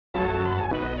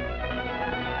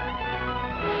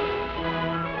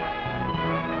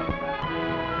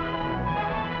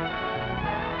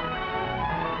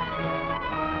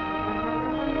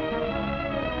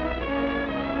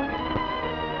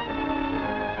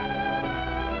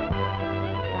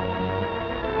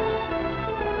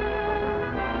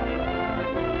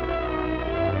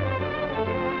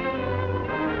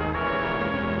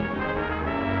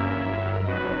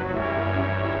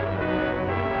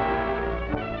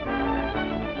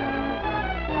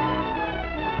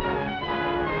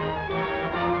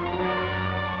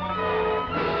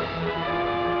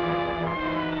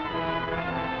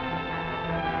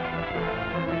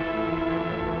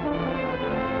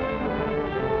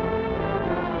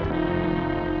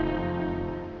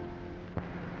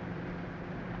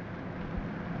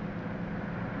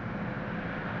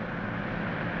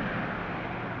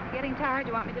getting tired?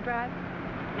 You want me to drive?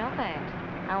 No, thanks.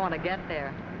 I want to get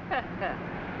there.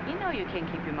 You know you can't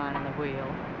keep your mind on the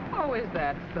wheel. Oh, is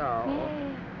that so?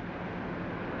 Yeah.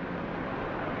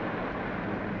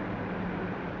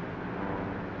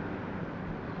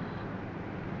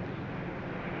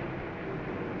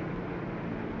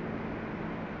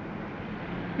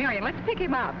 Marion, let's pick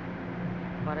him up.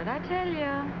 What did I tell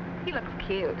you? He looks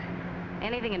cute.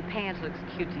 Anything in pants looks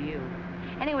cute to you.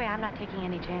 Anyway, I'm not taking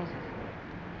any chances.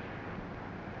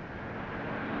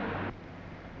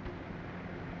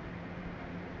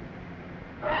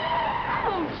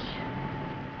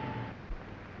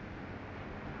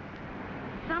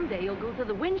 Someday you'll go through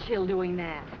the windshield doing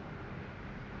that.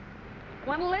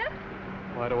 Want a lift?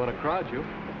 Well, I don't want to crowd you.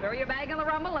 Throw your bag in the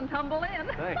rumble and tumble in.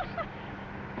 Thanks.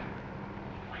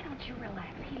 Why don't you relax?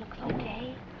 He looks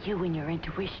okay. You and your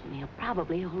intuition. He'll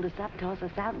probably hold us up, toss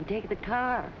us out, and take the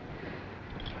car.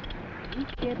 You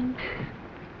kidding?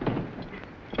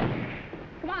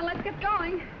 Come on, let's get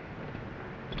going.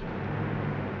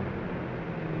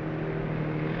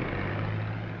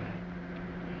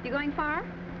 You going far?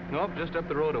 Nope, just up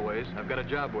the road a ways. I've got a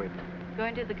job waiting.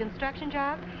 Going to the construction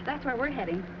job? That's where we're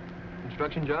heading.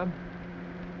 Construction job?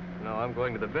 No, I'm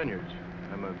going to the vineyards.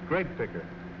 I'm a grape picker.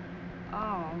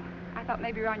 Oh, I thought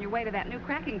maybe you're on your way to that new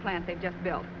cracking plant they've just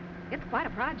built. It's quite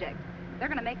a project. They're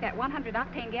going to make that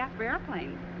 100-octane gas for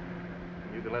airplanes.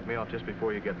 You can let me off just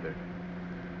before you get there.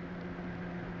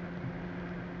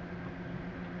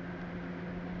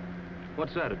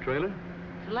 What's that, a trailer?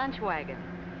 It's a lunch wagon.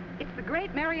 It's the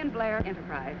great Marion Blair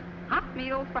enterprise. Hot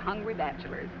meals for hungry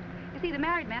bachelors. You see, the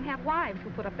married men have wives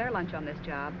who put up their lunch on this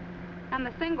job. And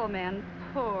the single men,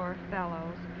 poor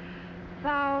fellows.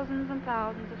 Thousands and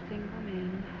thousands of single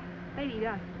men. They need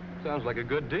us. Sounds like a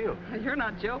good deal. You're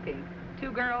not joking.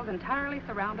 2 girls entirely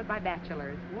surrounded by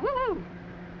bachelors. Woo-hoo!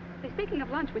 Say, speaking of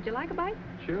lunch, would you like a bite?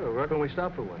 Sure, where can we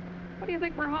stop for one? What do you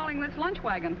think we're hauling this lunch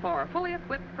wagon for? Fully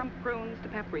equipped from prunes to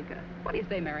paprika. What do you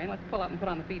say, Marion? Let's pull up and put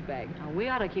on the feed bag. Oh, we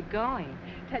ought to keep going.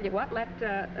 Tell you what,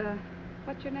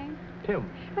 what's your name? Tim.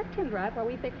 Let Tim drive while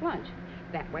we fix lunch.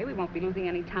 That way we won't be losing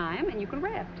any time and you can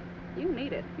rest. You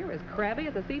need it. You're as crabby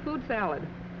as a seafood salad.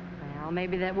 Well,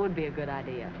 maybe that would be a good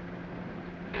idea.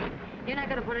 You're not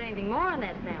going to put anything more on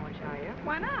that sandwich, are you?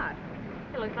 Why not?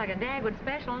 It looks like a Dagwood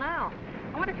special now.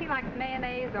 I wonder if he likes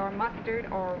mayonnaise or mustard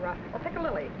or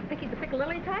piccalilli. You think he's a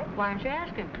piccalilli type? Why aren't you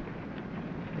asking?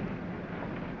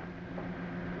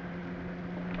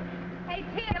 Hey,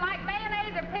 Tim, do you like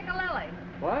mayonnaise or piccalilli?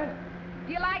 What?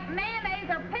 Do you like mayonnaise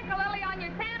or piccalilli on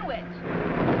your sandwich?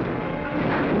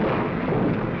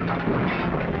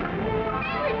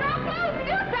 Hey, we broke loose!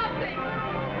 Do something!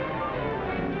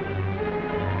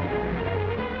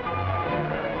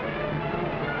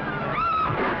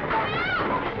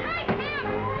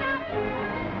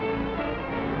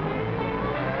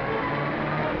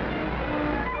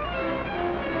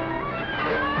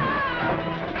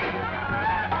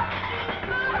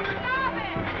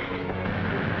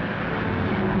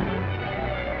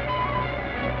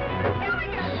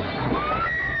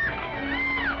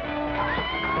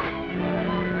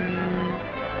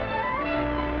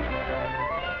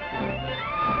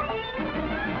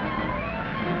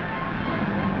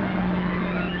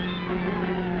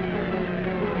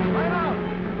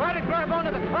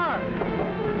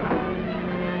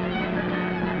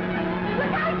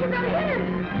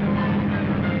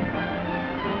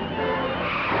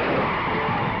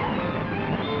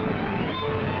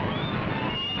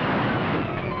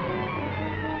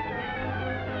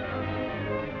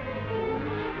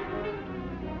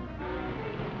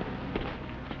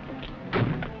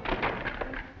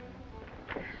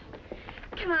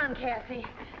 Cassie.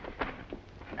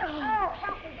 Oh,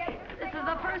 this is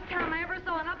the first time I ever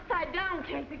saw an upside-down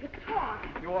case that could talk.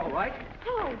 You all right?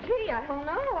 Oh, gee, I don't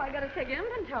know. I gotta take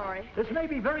inventory. This may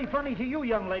be very funny to you,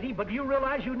 young lady, but do you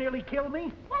realize you nearly killed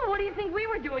me? Well, what do you think we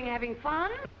were doing, having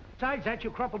fun? Besides that, you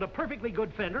crumpled a perfectly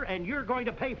good fender, and you're going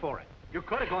to pay for it. You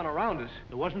could have gone around us.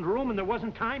 There wasn't room and there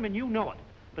wasn't time, and you know it.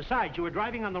 Besides, you were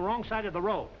driving on the wrong side of the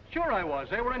road. Sure I was.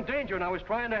 They were in danger, and I was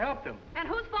trying to help them. And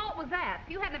whose fault was that?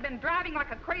 If you hadn't been driving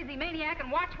like a crazy maniac and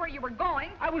watched where you were going...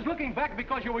 I was looking back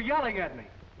because you were yelling at me.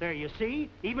 There, you see?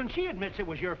 Even she admits it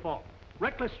was your fault.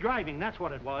 Reckless driving, that's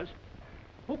what it was.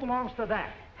 Who belongs to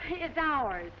that? It's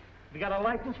ours. You got a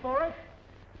license for it?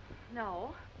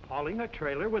 No. Hauling a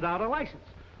trailer without a license.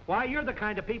 Why, you're the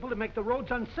kind of people that make the roads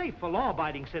unsafe for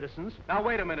law-abiding citizens. Now,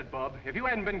 wait a minute, Bub. If you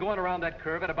hadn't been going around that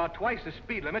curve at about twice the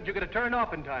speed limit, you could have turned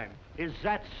off in time. Is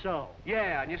that so?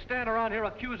 Yeah, and you stand around here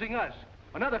accusing us.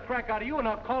 Another crack out of you and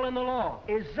I'll call in the law.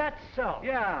 Is that so?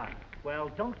 Yeah. Well,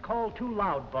 don't call too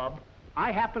loud, Bub.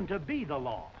 I happen to be the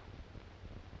law.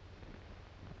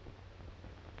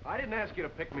 I didn't ask you to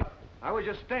pick me up. I was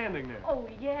just standing there. Oh,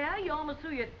 yeah? You almost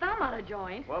threw your thumb out of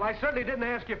joint. Well, I certainly didn't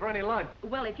ask you for any lunch.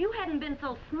 Well, if you hadn't been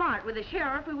so smart with the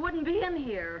sheriff, we wouldn't be in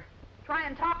here. Try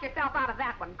and talk yourself out of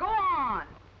that one. Go on.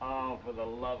 Oh, for the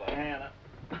love of Hannah.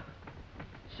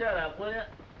 Shut up, will you?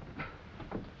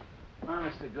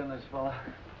 Honest to goodness, fella.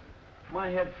 My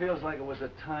head feels like it was a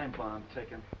time bomb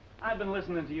ticking. I've been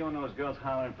listening to you and those girls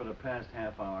hollering for the past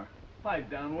half hour. Pipe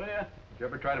down, will you? Did you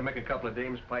ever try to make a couple of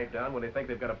dames pipe down when they think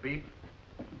they've got a beat?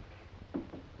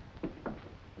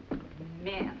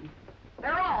 Men.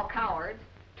 They're all cowards.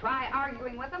 Try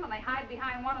arguing with them and they hide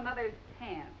behind one another's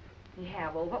hands.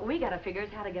 Yeah, well, what we gotta figure is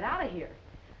how to get out of here.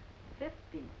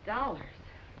 $50.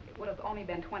 It would have only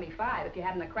been 25 if you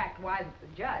hadn't have cracked wise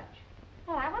with the judge.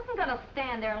 Well, I wasn't gonna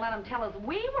stand there and let them tell us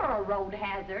we were a road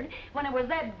hazard when it was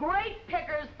that grape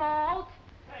picker's fault.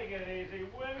 Take it easy,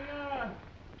 will ya?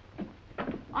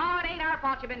 Oh, it ain't our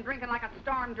fault you've been drinking like a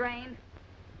storm drain.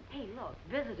 Hey, look,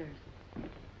 visitors.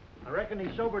 I reckon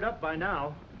he's sobered up by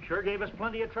now. Sure gave us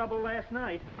plenty of trouble last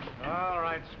night. All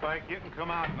right, Spike, you can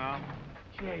come out now.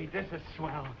 Gee, this is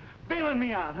swell. Bailing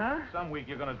me out, huh? Some week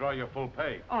you're gonna draw your full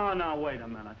pay. Oh, now, wait a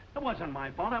minute. It wasn't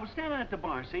my fault. I was standing at the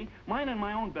bar, see, minding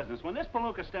my own business, when this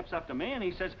palooka steps up to me and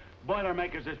he says,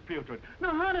 Boilermakers is putrid.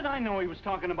 Now, how did I know he was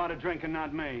talking about a drink and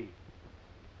not me?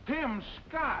 Tim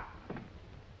Scott!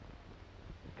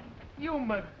 You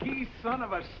McGee son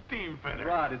of a steam fitter.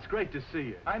 Rod, it's great to see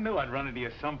you. I knew I'd run into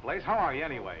you someplace. How are you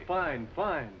anyway? Fine,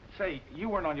 fine. Say, you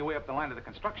weren't on your way up the line to the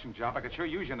construction job. I could sure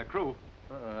use you in the crew.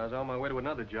 I was on my way to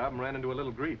another job and ran into a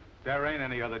little grief. There ain't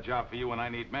any other job for you when I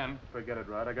need men. Forget it,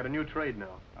 Rod. I got a new trade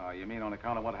now. You mean on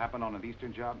account of what happened on an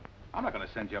eastern job? I'm not gonna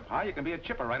send you up high. You can be a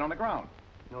chipper right on the ground.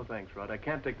 No thanks, Rod. I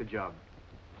can't take the job.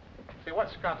 See,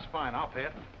 what's Scott's fine? I'll pay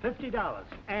it. $50,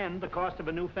 and the cost of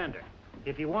a new fender.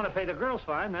 If you want to pay the girls'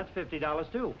 fine, that's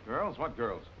 $50 too. Girls? What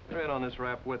girls? They're in on this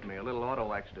rap with me, a little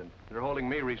auto accident. They're holding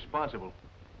me responsible.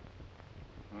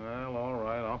 Well, all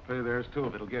right. I'll pay theirs, too,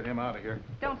 if it'll get him out of here.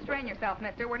 Don't strain yourself,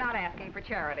 mister. We're not asking for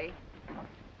charity.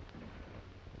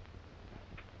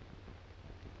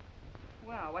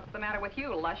 Well, what's the matter with you,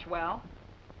 Lushwell?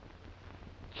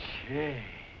 Gee,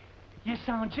 you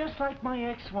sound just like my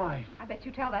ex-wife. I bet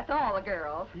you tell that to all the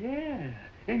girls. Yeah,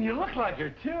 and you look like her,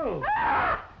 too.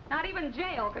 Ah! Not even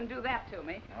jail can do that to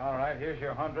me. All right, here's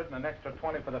your 100 and an extra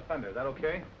 20 for the fender. Is that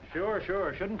okay? Sure,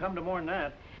 sure. Shouldn't come to more than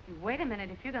that. Wait a minute.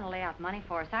 If you're gonna lay out money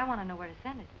for us, I want to know where to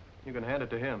send it. You can hand it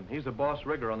to him. He's the boss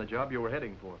rigger on the job you were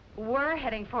heading for. We're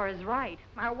heading for is right.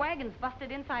 Our wagon's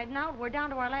busted inside and out. We're down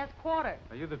to our last quarter.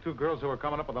 Are you the two girls who are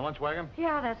coming up with the lunch wagon?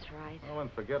 Yeah, that's right. Oh, then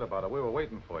forget about it. We were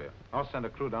waiting for you. I'll send a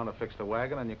crew down to fix the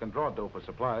wagon, and you can draw dough for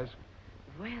supplies.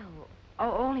 Well,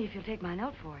 only if you'll take my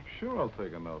note for it. Sure, I'll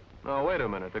take a note. No, wait a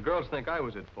minute. The girls think I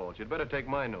was at fault. You'd better take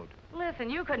my note. Listen,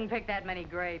 you couldn't pick that many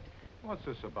grapes. What's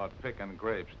this about picking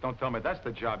grapes? Don't tell me that's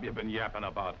the job you've been yapping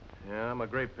about. Yeah, I'm a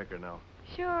grape picker now.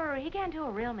 Sure, he can't do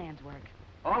a real man's work.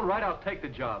 All right, I'll take the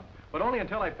job, but only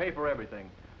until I pay for everything.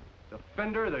 The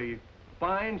fender, the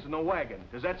fines, and the wagon.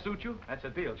 Does that suit you? That's a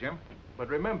deal, Jim. But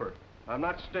remember, I'm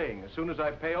not staying. As soon as I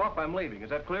pay off, I'm leaving.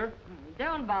 Is that clear?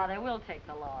 Don't bother. We'll take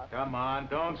the loss. Come on,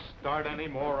 don't start any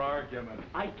more arguments.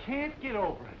 I can't get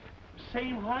over it.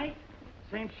 Same height,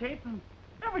 same shape, and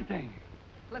everything.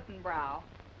 Listen, Brow,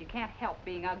 you can't help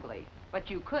being ugly, but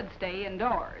you could stay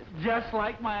indoors. Just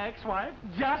like my ex-wife,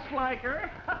 just like her.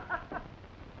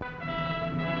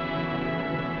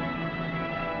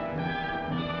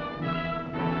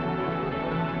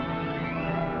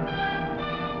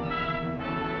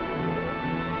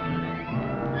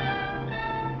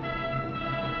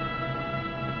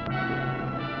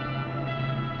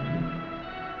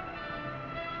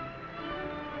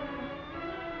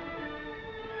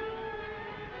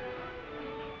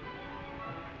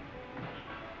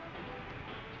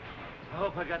 I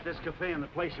hope I got this cafe in the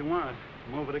place you want.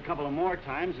 Move it a couple of more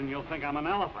times and you'll think I'm an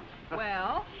elephant.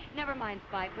 Well, never mind,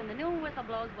 Spike. When the noon whistle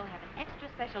blows, we'll have an extra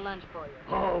special lunch for you.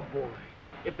 Oh, boy.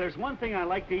 If there's one thing I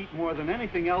like to eat more than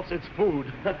anything else, it's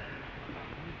food.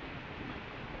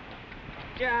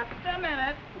 Just a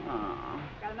minute. Aw.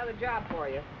 Got another job for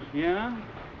you. Yeah?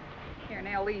 Here,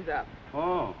 nail these up.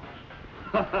 Oh.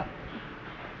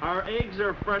 Our eggs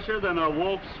are fresher than a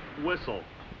wolf's whistle.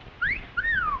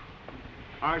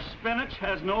 Our spinach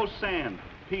has no sand.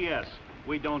 P.S.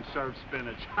 We don't serve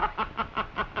spinach.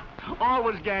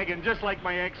 Always gagging, just like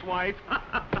my ex-wife.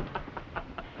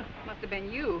 Must have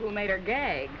been you who made her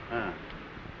gag.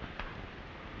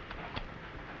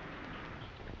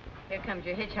 Here comes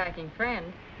your hitchhiking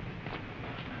friend.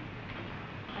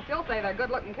 I still say they're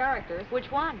good-looking characters. Which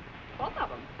one? Both of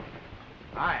them.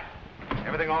 Hi.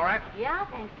 Everything all right? Yeah,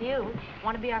 thanks to you.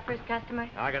 Want to be our first customer?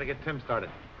 Now I gotta get Tim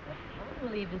started.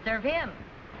 We'll leave to serve him.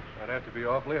 I'd have to be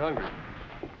awfully hungry.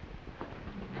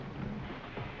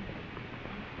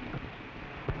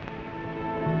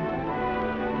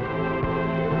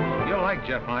 You'll like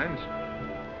Jeff Hines.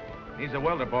 He's the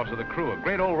welder boss of the crew, a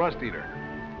great old rust eater.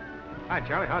 Hi,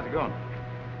 Charlie. How's it going?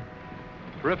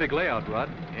 Terrific layout, Rod.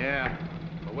 Yeah.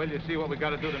 Well, wait till you see what we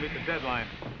got to do to meet the deadline.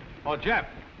 Oh, Jeff.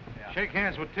 Yeah. Shake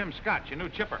hands with Tim Scott, your new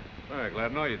chipper. Hey, glad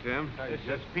to know you, Tim. This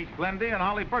is Pete Glendy and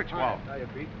Holly Birchwell. How you,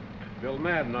 Pete? Bill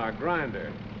Madden, our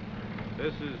grinder.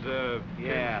 This is,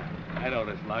 Yeah, I know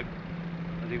this lug.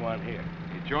 What does he want here?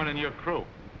 He's joining your crew.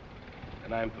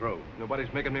 And I'm through.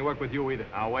 Nobody's making me work with you either.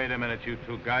 Now, wait a minute, you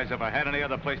two guys. If I had any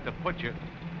other place to put you,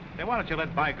 then why don't you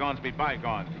let bygones be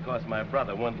bygones? Because my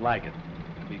brother wouldn't like it.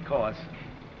 Because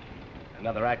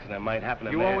another accident might happen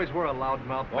to me. You always were a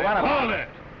loudmouth. Well, what about Hold it!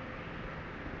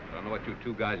 I don't know what you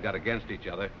two guys got against each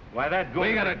other. Why, that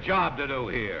We got a job to do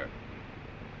here.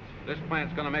 This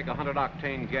plant's gonna make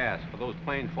 100-octane gas for those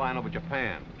planes flying over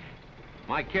Japan.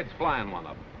 My kid's flying one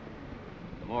of them.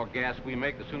 The more gas we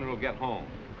make, the sooner it'll get home.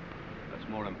 That's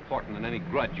more important than any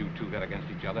grudge you two got against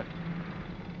each other.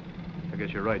 I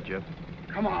guess you're right, Jeff.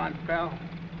 Come on, pal.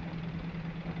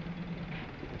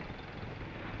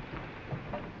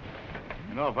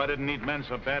 You know, if I didn't need men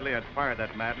so badly, I'd fire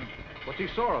that Madden. What's he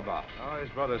sore about? Oh, his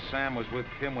brother Sam was with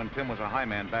Tim when Tim was a high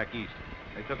man back east.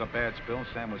 They took a bad spill and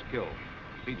Sam was killed.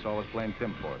 Pete's always blamed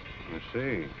Tim for it. I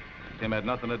see. Tim had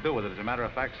nothing to do with it. As a matter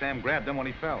of fact, Sam grabbed him when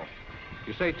he fell.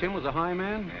 You say Tim was a high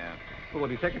man? Yeah. Well,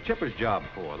 what'd he take a chipper's job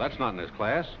for? That's not in his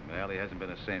class. Well, he hasn't been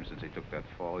the same since he took that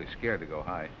fall. He's scared to go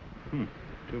high.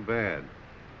 Too bad.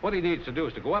 What he needs to do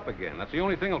is to go up again. That's the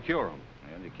only thing that'll cure him.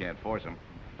 Well, you can't force him.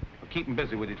 Well, keep him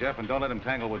busy with you, Jeff, and don't let him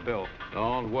tangle with Bill.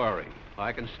 Don't worry.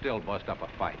 I can still bust up a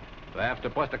fight. But I have to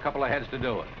bust a couple of heads to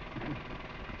do it.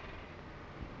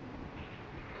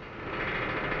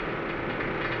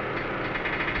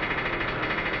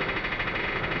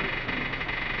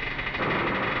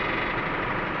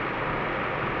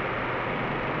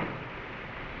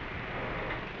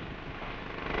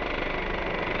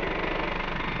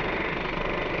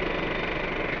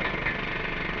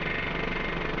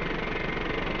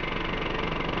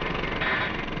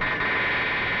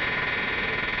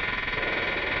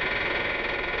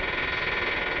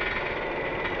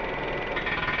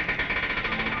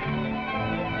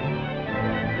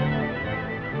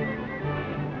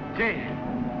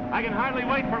 I can hardly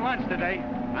wait for lunch today.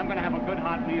 I'm going to have a good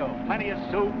hot meal. Plenty of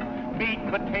soup, meat,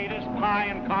 potatoes, pie,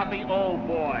 and coffee. Oh,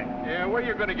 boy. Yeah, where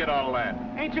you going to get all that?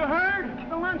 Ain't you heard?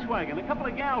 The lunch wagon. A couple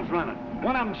of gals running.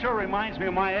 One of them sure reminds me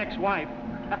of my ex-wife.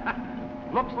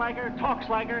 Looks like her, talks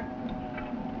like her.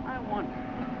 I wonder.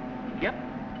 Yep.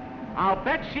 I'll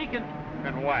bet she can...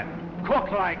 And what?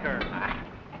 Cook like her.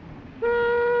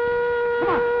 Come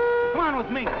on. Come on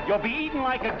with me. You'll be eating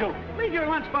like a duke. Leave your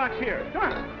lunchbox here. Come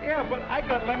on. Yeah, but I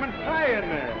got lemon pie in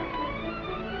there.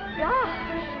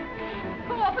 Gosh.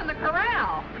 Go open the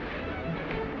corral.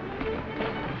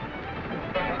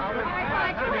 All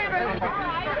right, come here, Berke.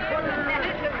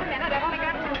 Just a minute. I've only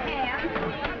got 2 cans.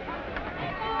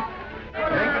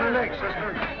 Bacon and eggs,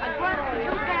 sister.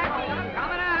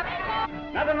 Coming up.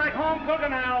 Nothing like home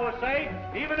cooking, I always say,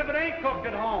 even if it ain't cooked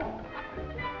at home.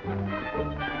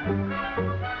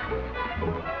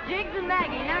 Jiggs and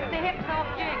Maggie, knock the hips off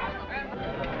Jiggs.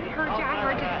 I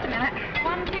heard just a minute.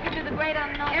 One ticket to the great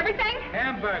unknown. Everything?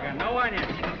 Hamburger, no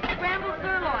onions. Scrambled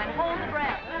sirloin, whole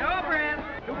breast. No bread.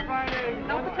 2 fried eggs.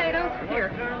 No potatoes? Here.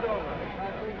 Turned over.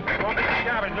 One big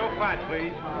cabbage, no pot,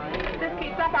 please. If this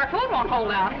keeps up, our food won't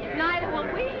hold out. Neither will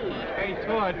we. Hey,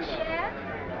 Torch. Yes?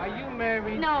 Are you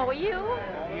married? No, are you?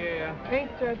 Yeah.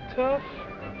 Ain't that tough?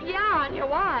 Yeah, and your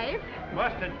wife.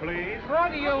 Mustard, please. How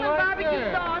do you Some like barbecue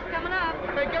that? sauce coming up.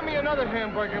 Hey, get me another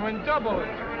hamburger and double it.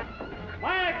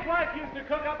 My ex-wife used to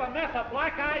cook up a mess of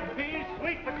black-eyed peas,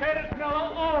 sweet potatoes,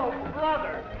 mellow. Oh,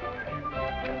 brother.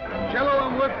 Jello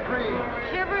and whipped cream.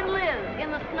 Shivering Liz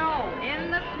in the snow. In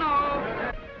the snow.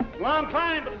 Long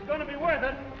time, but it's going to be worth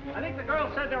it. I think the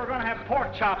girls said they were going to have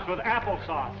pork chops with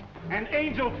applesauce and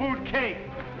angel food cake.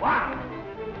 Wow.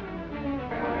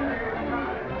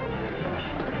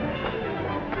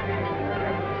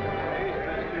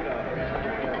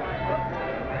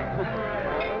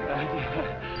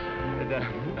 the...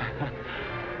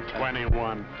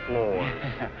 21 floors.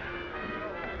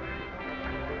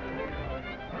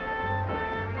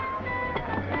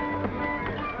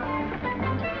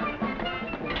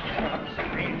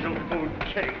 Angel food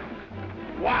cake.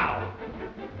 Wow.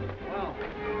 Well,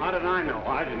 how did I know?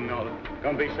 I didn't know there was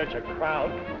going to be such a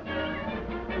crowd.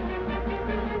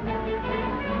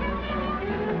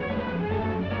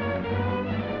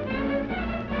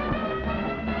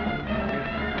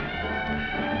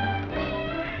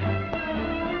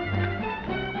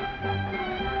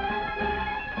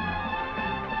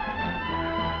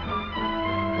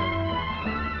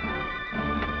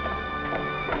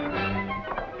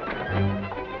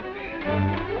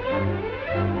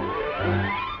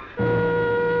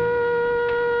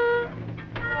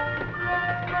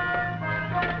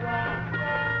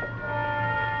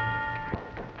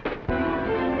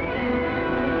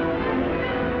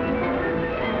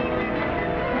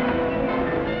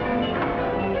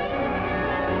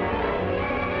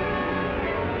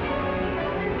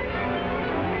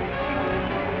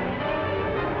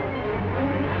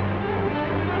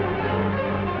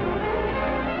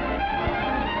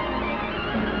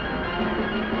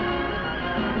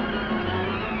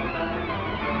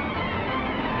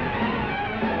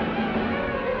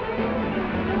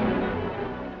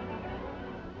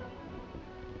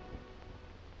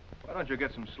 you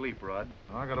get some sleep, Rod?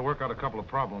 I got to work out a couple of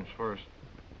problems first.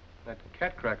 That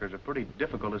cat cracker's a pretty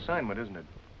difficult assignment, isn't it?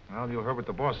 Well, you heard what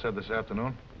the boss said this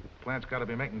afternoon. The plant's got to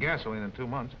be making gasoline in 2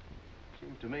 months.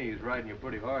 Seems to me he's riding you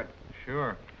pretty hard.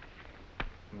 Sure.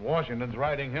 And Washington's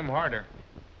riding him harder.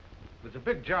 It's a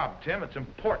big job, Tim. It's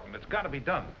important. It's got to be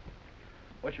done.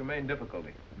 What's your main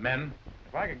difficulty? Men.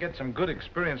 If I could get some good,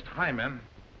 experienced high men.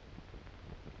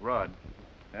 Rod.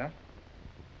 Yeah?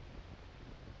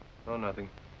 Oh, nothing.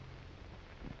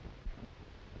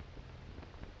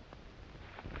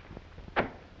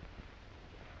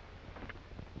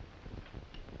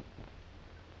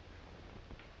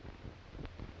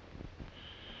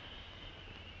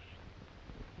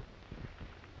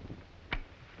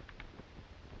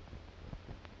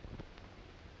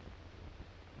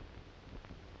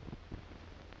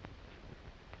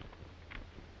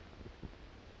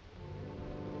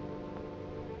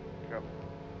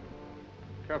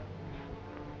 Careful.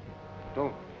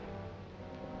 Don't.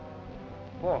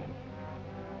 Fall.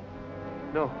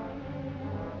 No.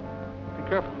 Be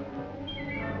careful.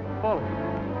 Falling.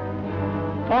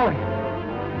 Falling.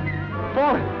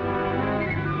 Falling.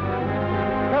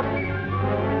 Careful.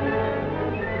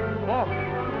 Fall.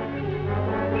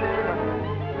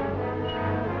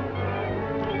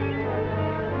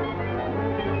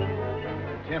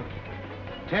 Tim.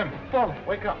 Tim. Falling.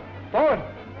 Wake up. Falling.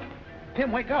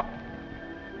 Tim, wake up.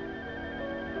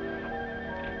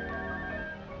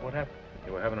 What happened?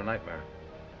 You were having a nightmare.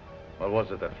 What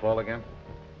was it, that fall again?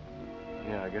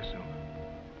 Yeah, I guess so.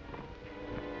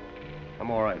 I'm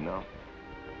all right now.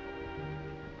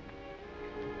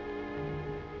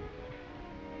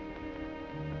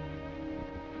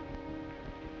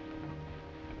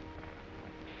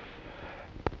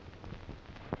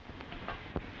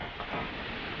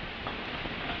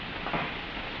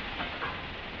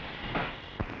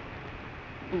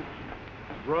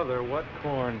 Brother, what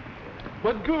corn?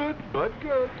 But good, but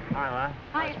good. Hi, Ma.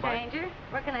 Hi, stranger.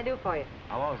 What can I do for you?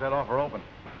 How long is that offer open?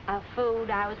 Food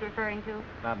I was referring to.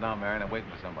 Not now, Marion. I'm waiting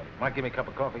for somebody. Might give me a cup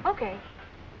of coffee? Okay.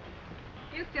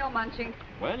 You still munching?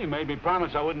 Well, you made me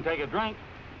promise I wouldn't take a drink.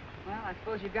 Well, I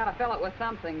suppose you've got to fill it with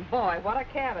something. Boy, what a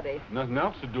cavity. Nothing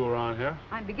else to do around here.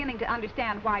 I'm beginning to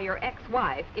understand why your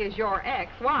ex-wife is your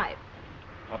ex-wife.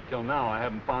 Up till now, I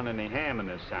haven't found any ham in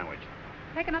this sandwich.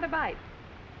 Take another bite.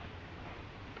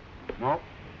 No.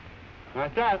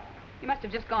 Not that. You must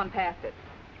have just gone past it.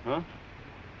 Huh?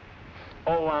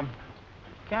 Oh,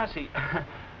 Cassie,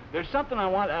 there's something I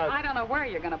want, I don't know where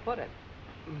you're going to put it.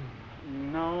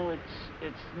 No,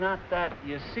 it's not that.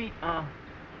 You see,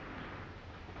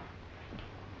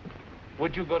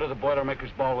 would you go to the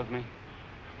Boilermakers Ball with me?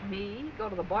 Me? Go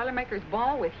to the Boilermakers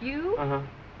Ball with you? Uh-huh.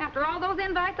 After all those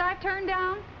invites I've turned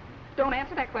down? Don't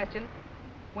answer that question.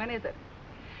 When is it?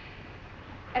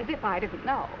 As if I didn't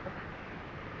know.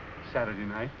 Saturday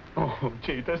night. Oh,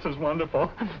 gee, this is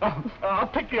wonderful. I'll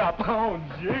pick you up. Oh,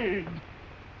 gee.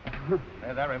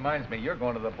 Hey, that reminds me, you're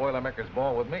going to the Boilermakers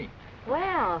Ball with me.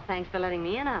 Well, thanks for letting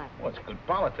me in on it. Well, it's good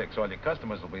politics. All your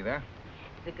customers will be there.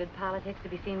 Is it good politics to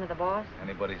be seen with the boss?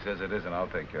 Anybody says it isn't, I'll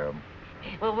take care of them.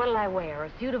 Well, what'll I wear?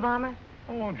 A suit of armor?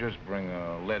 Oh, just bring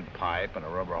a lead pipe and a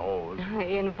rubber hose.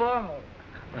 Informal.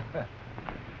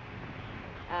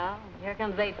 Oh, here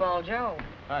comes 8-Ball Joe.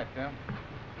 Hi, Tim.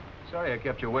 Sorry I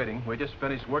kept you waiting. We just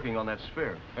finished working on that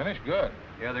sphere. Finished? Good.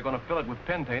 Yeah, they're going to fill it with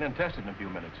pentane and test it in a few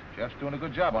minutes. Jeff's doing a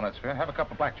good job on that sphere. Have a cup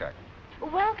of blackjack.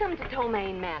 Welcome to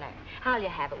Tomaine Manor. How'll you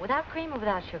have it, without cream or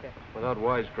without sugar? Without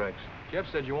wisecracks. Jeff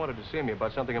said you wanted to see me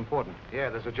about something important. Yeah,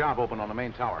 there's a job open on the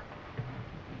main tower.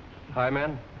 Hi,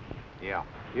 man. Yeah.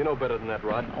 You know better than that,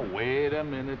 Rod. Oh, wait a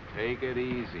minute. Take it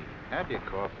easy. Have your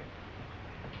coffee.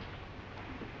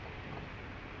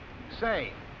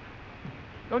 Say,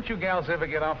 don't you gals ever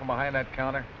get out from behind that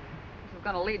counter? This is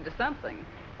going to lead to something.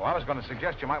 Well, I was going to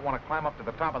suggest you might want to climb up to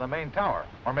the top of the main tower.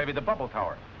 Or maybe the bubble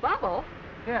tower. Bubble?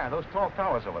 Yeah, those tall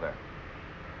towers over there.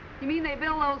 You mean they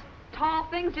build those tall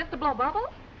things just to blow bubbles?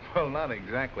 Well, not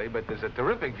exactly, but there's a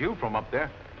terrific view from up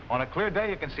there. On a clear day,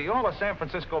 you can see all of San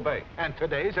Francisco Bay. And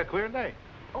today's a clear day.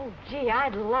 Oh, gee,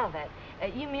 I'd love it.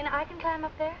 You mean I can climb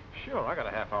up there? Sure, I got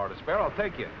a half hour to spare. I'll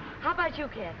take you. How about you,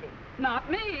 Cassie? Not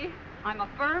me. I'm a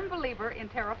firm believer in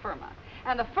terra firma.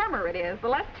 And the firmer it is, the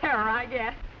less terror I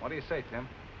get. What do you say, Tim?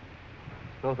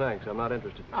 No, thanks. I'm not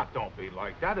interested. Ah, don't be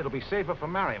like that. It'll be safer for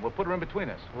Marion. We'll put her in between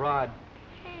us. Rod.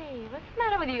 Hey, what's the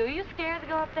matter with you? Are you scared to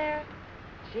go up there?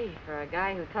 Gee, for a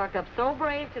guy who talked up so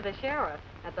brave to the sheriff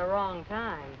at the wrong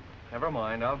time. Never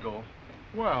mind. I'll go.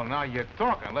 Well, now you're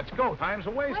talking. Let's go. Time's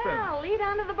a wasting. Well, lead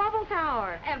on to the bubble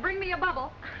tower. And bring me a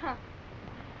bubble. I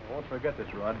won't forget this,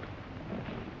 Rod.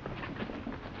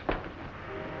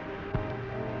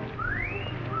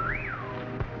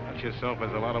 Watch yourself,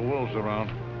 there's a lot of wolves around.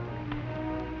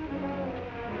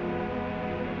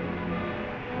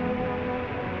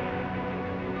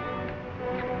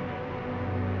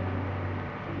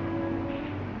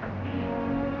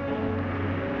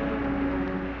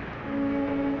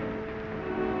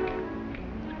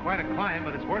 It's quite a climb,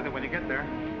 but it's worth it when you get there.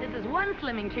 This is one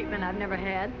slimming treatment I've never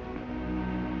had.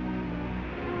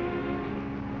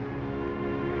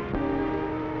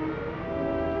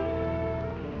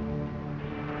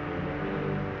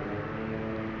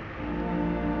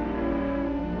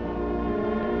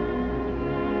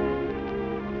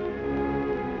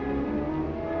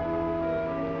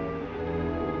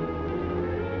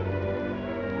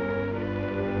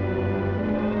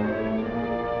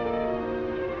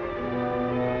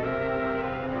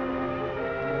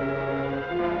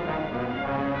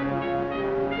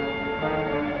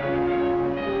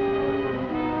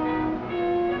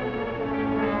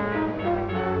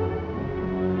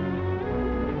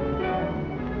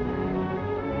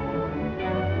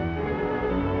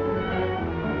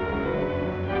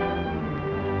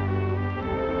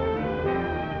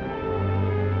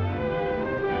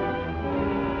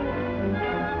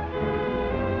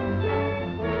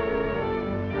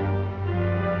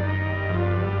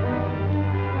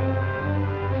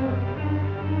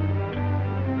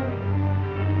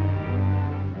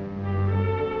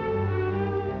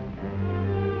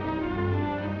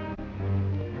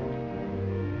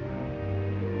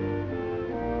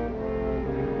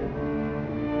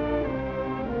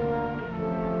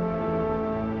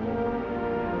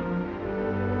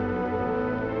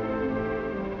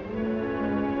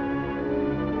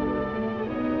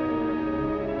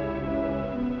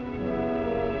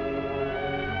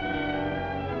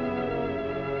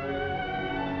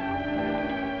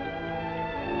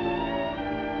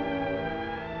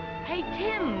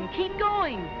 Keep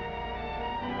going.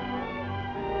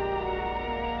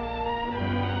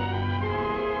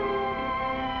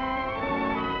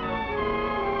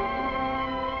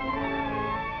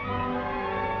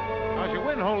 How's your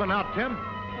wind holding out, Tim?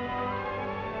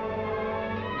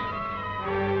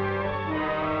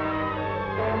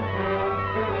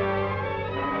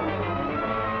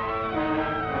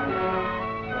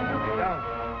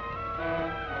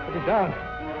 Put me down.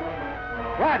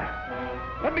 What?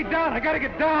 Let me down. I gotta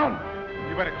get down.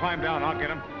 You better climb down. I'll get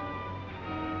him.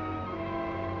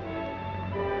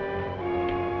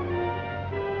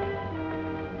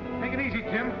 Take it easy,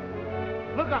 Tim.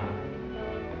 Look up.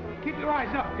 Keep your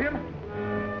eyes up, Tim.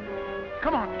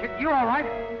 Come on, kid. You're all right.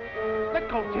 Let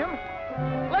go, Tim.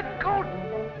 Let go.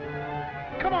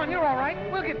 Come on, you're all right.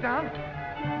 We'll get down.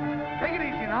 Take it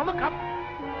easy now. Look up.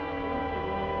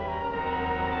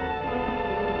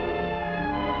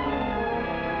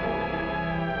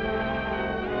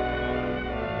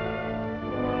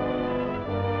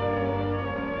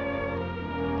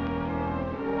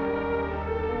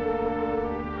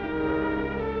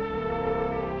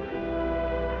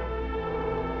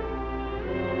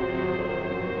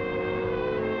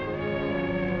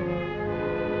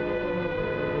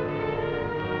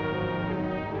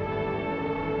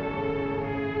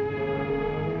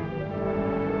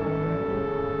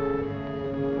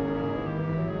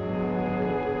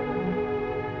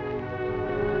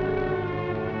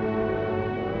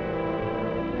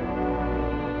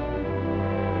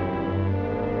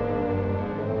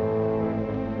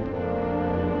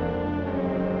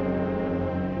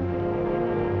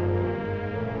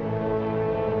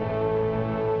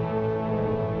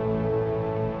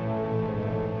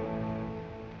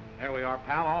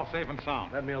 Pal, all safe and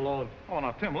sound. Let me alone. Oh,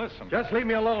 now, Tim, listen. Just leave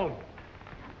me alone.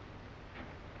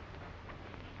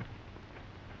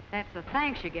 That's the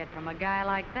thanks you get from a guy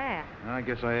like that. I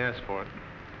guess I asked for it.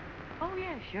 Oh,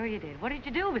 yeah, sure you did. What did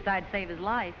you do besides save his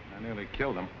life? I nearly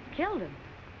killed him. Killed him?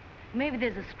 Maybe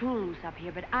there's a screw loose up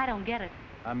here, but I don't get it.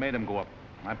 I made him go up.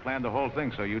 I planned the whole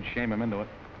thing so you'd shame him into it.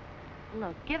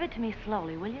 Look, give it to me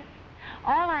slowly, will you?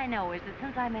 All I know is that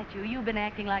since I met you, you've been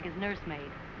acting like his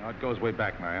nursemaid. No, it goes way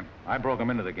back, Marion. I broke him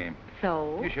into the game.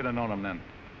 So? You should have known him then.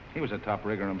 He was a top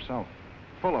rigger himself.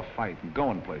 Full of fight and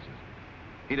going places.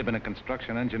 He'd have been a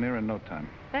construction engineer in no time.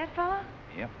 That fella?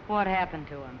 Yep. What happened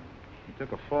to him? He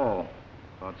took a fall,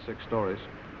 about 6 stories,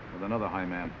 with another high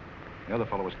man. The other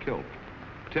fellow was killed.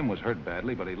 Tim was hurt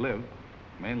badly, but he lived,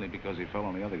 mainly because he fell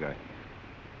on the other guy.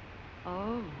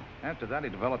 Oh. After that, he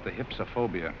developed a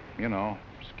hypsophobia. You know,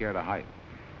 scared of height.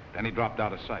 Then he dropped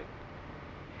out of sight.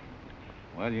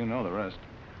 Well, you know the rest.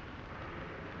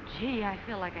 Gee, I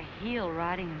feel like a heel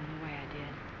riding him the way I did.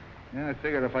 Yeah, I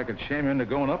figured if I could shame him into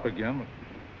going up again,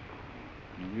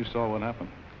 but you saw what happened.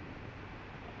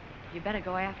 You better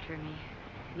go after me.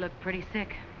 You look pretty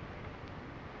sick.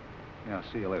 Yeah,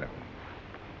 I'll see you later.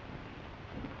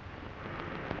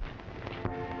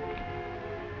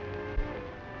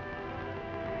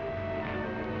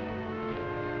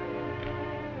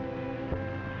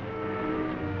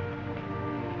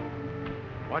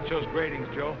 Watch those gratings,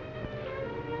 Joe.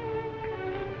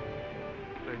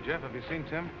 Say, Jeff, have you seen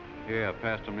Tim? Yeah, I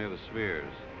passed him near the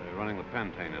spheres. They're running the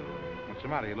pentane into them. What's the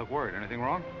matter? You look worried. Anything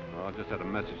wrong? Oh, I just had a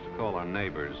message to call our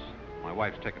neighbors. My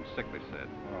wife's taken sick, they said.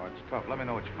 Oh, it's tough. Let me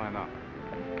know what you find out.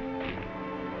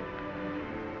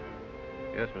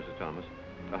 Yes, Mr. Thomas.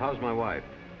 How's my wife?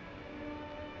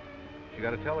 She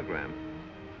got a telegram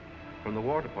from the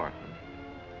War Department.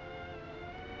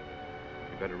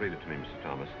 You better read it to me, Mr.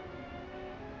 Thomas.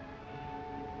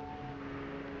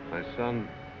 My son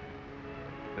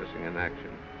missing in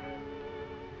action.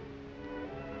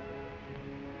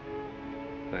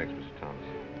 Thanks, Mr. Thomas.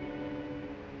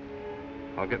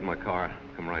 I'll get in my car,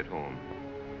 come right home.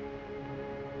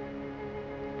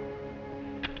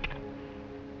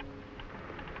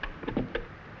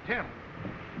 Tim.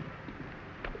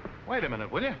 Wait a minute,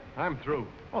 will you? I'm through.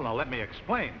 Oh, now let me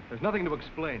explain. There's nothing to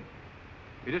explain.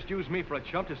 You just used me for a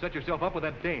chump to set yourself up with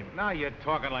that dame. Now you're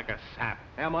talking like a sap.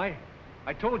 Am I?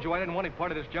 I told you I didn't want any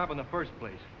part of this job in the first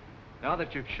place. Now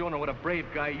that you've shown her what a brave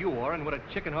guy you are and what a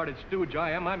chicken-hearted stooge I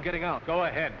am, I'm getting out. Go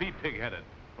ahead, be pig-headed.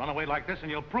 Run away like this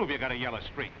and you'll prove you got a yellow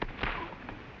streak.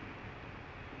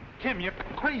 Tim, you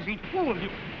crazy fool, you...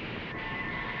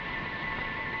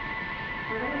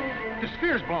 The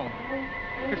sphere's blown.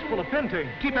 It's full of pentane.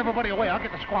 Keep everybody away, I'll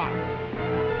get the squad.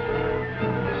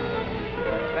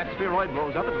 That spheroid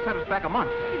blows up, it'll set us back a month.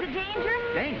 Is it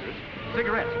dangerous? Dangerous?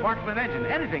 Cigarettes, spark an engine,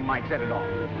 anything might set it off.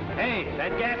 Hey,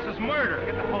 that gas is murder.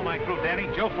 Get the whole night crew, Daddy.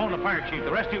 Joe, phone the fire chief.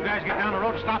 The rest of you guys get down the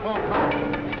road and stop all cars.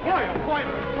 Boy,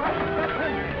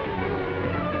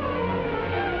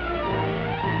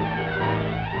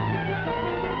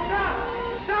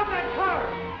 Stop that car!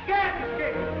 Gas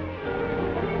escape!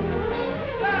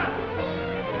 Stop!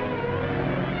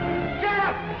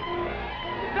 Jeff!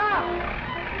 Stop!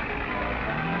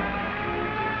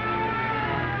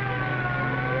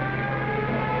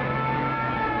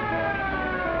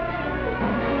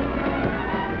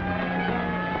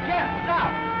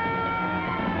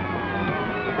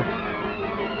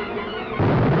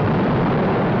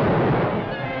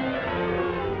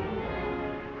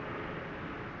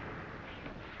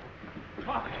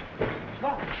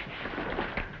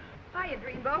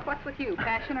 What's with you,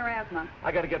 passion or asthma?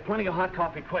 I gotta get plenty of hot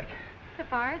coffee quick. The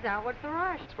fire's out. What's the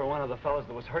rush? It's for one of the fellows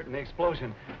that was hurt in the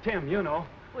explosion. Tim, you know.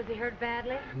 Was he hurt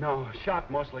badly? No, shot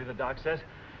mostly, the doc says.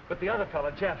 But the other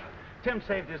fella, Jeff, Tim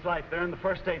saved his life. They're in the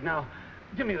first aid now.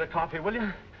 Give me the coffee, will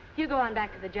you? You go on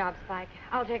back to the job, Spike.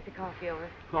 I'll take the coffee over.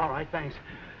 All right, thanks.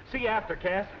 See you after,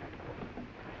 Cass.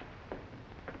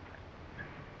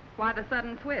 Why the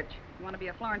sudden switch? You want to be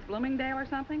a Florence Bloomingdale or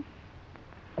something?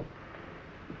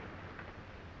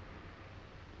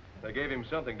 They gave him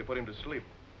something to put him to sleep.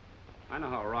 I know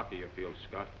how rocky you feel,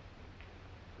 Scott.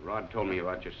 Rod told me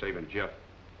about you saving Jeff.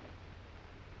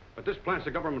 But this plant's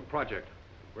a government project.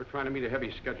 We're trying to meet a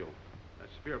heavy schedule. That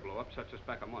sphere blow-up sets us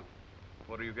back a month.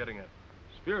 What are you getting at?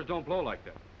 Spheres don't blow like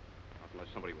that. Not unless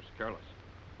somebody was careless.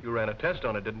 You ran a test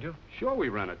on it, didn't you? Sure we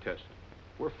ran a test.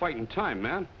 We're fighting time,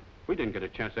 man. We didn't get a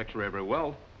chance to x-ray every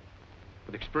well.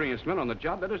 With experienced men on the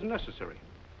job, that isn't necessary.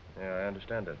 Yeah, I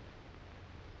understand that.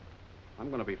 I'm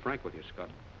going to be frank with you, Scott.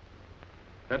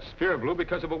 That sphere blew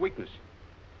because of a weakness.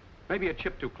 Maybe a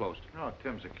chip too close. Oh,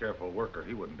 Tim's a careful worker.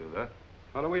 He wouldn't do that.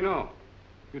 How do we know?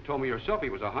 You told me yourself he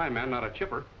was a high man, not a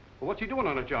chipper. Well, what's he doing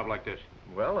on a job like this?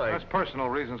 Well, That's personal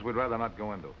reasons we'd rather not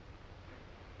go into.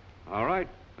 All right,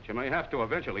 but you may have to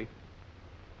eventually.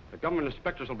 The government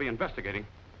inspectors will be investigating.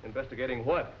 Investigating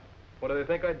what? What do they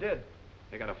think I did?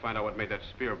 They got to find out what made that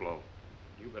sphere blow.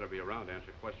 You better be around to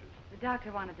answer questions. The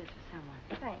doctor wanted this for someone.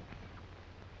 Thanks.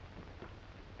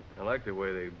 I like the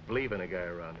way they believe in a guy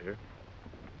around here.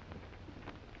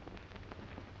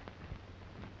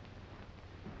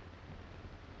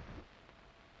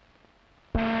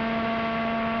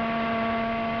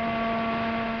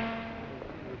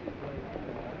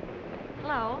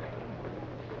 Hello?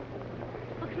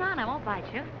 Well, come on, I won't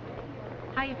bite you.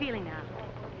 How are you feeling now?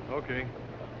 Okay.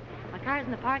 My car's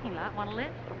in the parking lot. Want a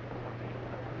lift?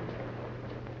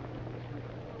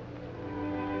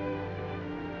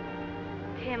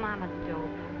 Tim, I'm a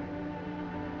dope.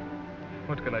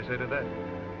 What can I say to that?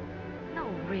 No,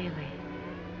 really.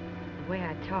 The way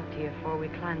I talked to you before we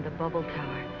climbed the bubble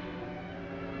tower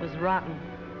was rotten.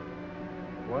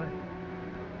 Why?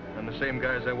 I'm the same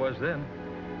guy as I was then.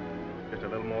 Just a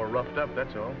little more roughed up,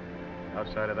 that's all.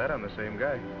 Outside of that, I'm the same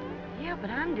guy. Yeah,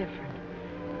 but I'm different.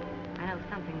 I know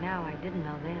something now I didn't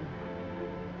know then.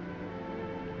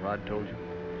 Rod told you?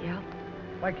 Yep.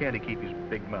 Why can't he keep his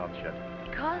big mouth shut?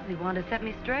 Because he wanted to set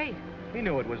me straight. He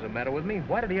knew what was the matter with me.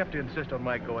 Why did he have to insist on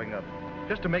my going up?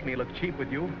 Just to make me look cheap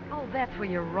with you? Oh, that's where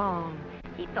you're wrong.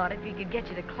 He thought if he could get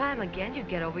you to climb again, you'd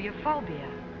get over your phobia.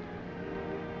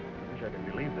 I wish I could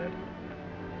believe that.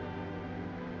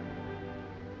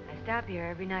 I stop here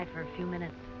every night for a few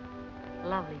minutes.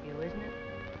 Lovely view, isn't it?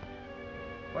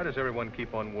 Why does everyone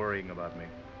keep on worrying about me?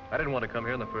 I didn't want to come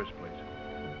here in the first place.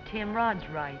 Tim, Rod's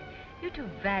right. You're too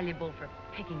valuable for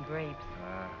picking grapes.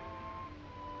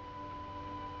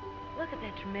 Look at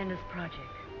that tremendous project.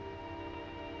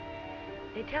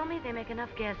 They tell me they make enough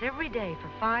gas every day for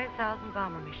 5,000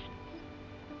 bomber missions.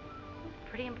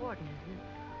 Pretty important, isn't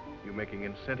it? You making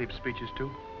incentive speeches, too?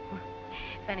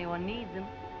 If anyone needs them.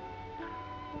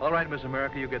 All right, Miss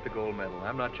America, you get the gold medal.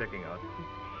 I'm not checking out.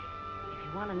 If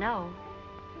you want to know,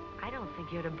 I don't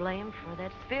think you're to blame for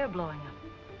that sphere blowing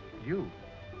up. You?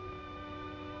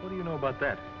 What do you know about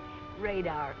that?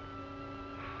 Radar.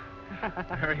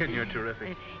 Marion, you're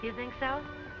terrific. You think so?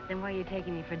 Then where are you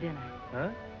taking me for dinner? Huh?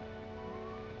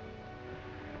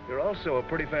 You're also a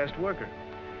pretty fast worker.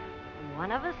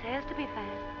 One of us has to be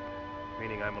fast.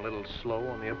 Meaning I'm a little slow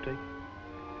on the uptake?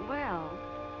 Well...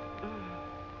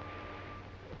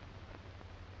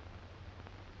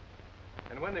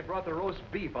 And when they brought the roast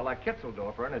beef a la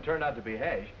Kitzeldorfer and it turned out to be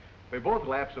hash, we both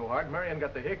laughed so hard, Marion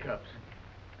got the hiccups.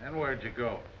 And where'd you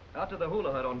go? Out to the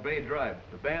hula hut on Bay Drive.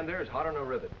 The band there is hotter than a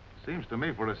rivet. Seems to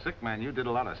me for a sick man, you did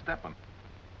a lot of stepping.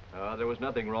 There was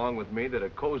nothing wrong with me that a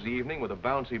cozy evening with a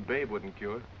bouncy babe wouldn't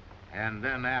cure. And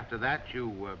then after that,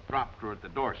 you dropped her at the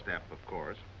doorstep, of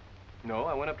course. No,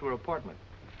 I went up to her apartment.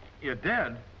 You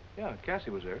did? Yeah, Cassie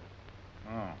was there.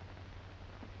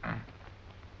 Oh.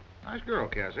 Nice girl,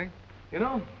 Cassie. You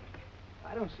know,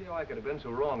 I don't see how I could have been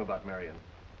so wrong about Marion.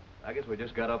 I guess we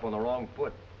just got up on the wrong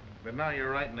foot. But now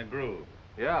you're right in the groove.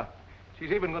 Yeah.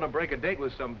 She's even going to break a date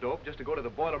with some dope just to go to the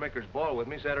Boilermaker's Ball with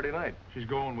me Saturday night. She's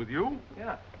going with you?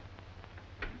 Yeah.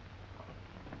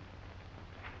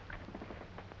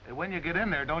 Hey, when you get in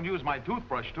there, don't use my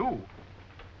toothbrush, too.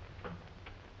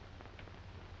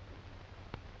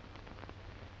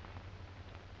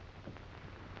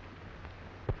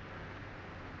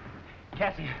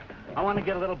 Cassie, I want to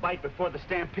get a little bite before the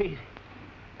stampede.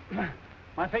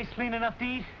 My face clean enough to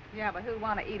eat? Yeah, but who'd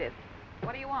want to eat it?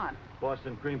 What do you want?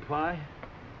 Boston cream pie?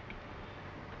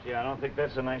 Gee, I don't think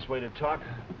that's a nice way to talk.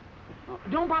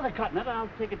 Don't bother cutting it. I'll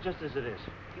take it just as it is.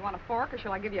 You want a fork, or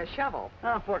shall I give you a shovel?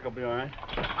 A fork will be all right.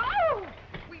 Oh!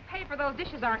 We paid for those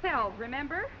dishes ourselves,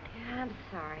 remember? Yeah, I'm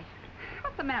sorry.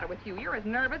 What's the matter with you? You're as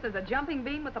nervous as a jumping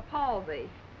bean with a palsy.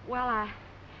 Well,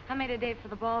 I made a date for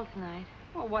the ball tonight.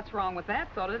 Well, what's wrong with that?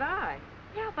 So did I.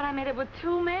 Yeah, but I made it with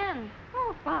 2 men.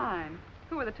 Oh, fine.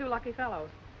 Who are the 2 lucky fellows?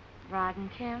 Rod and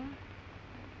Tim.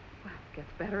 Well, it gets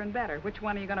better and better. Which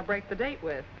one are you going to break the date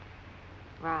with?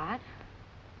 Rod.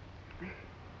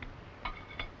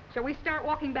 Shall we start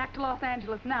walking back to Los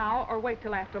Angeles now, or wait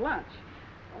till after lunch?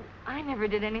 Oh, I never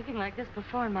did anything like this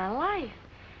before in my life.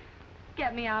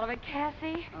 Get me out of it,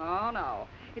 Cassie. Oh, no.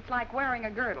 It's like wearing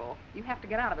a girdle. You have to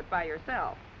get out of it by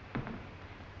yourself.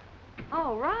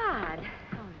 Oh, Rod.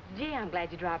 Oh, gee, I'm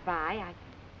glad you dropped by.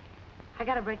 I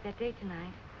gotta break that date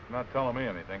tonight. Not telling me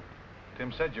anything.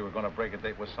 Tim said you were going to break a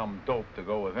date with some dope to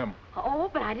go with him. Oh,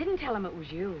 but I didn't tell him it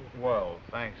was you. Well,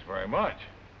 thanks very much.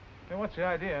 Hey, what's the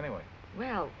idea, anyway?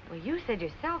 Well, you said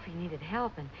yourself he needed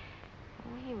help, and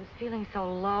he was feeling so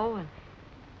low,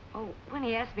 and when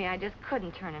he asked me, I just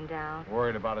couldn't turn him down.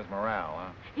 Worried about his morale,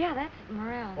 huh? Yeah, that's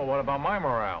morale. Well, what about my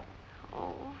morale?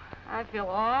 Oh, I feel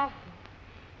awful.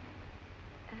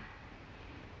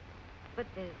 But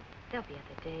there'll be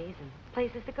other days and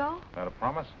places to go. That a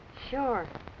promise? Sure.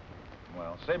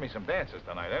 Well, save me some dances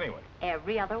tonight, anyway.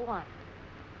 Every other one.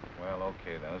 Well,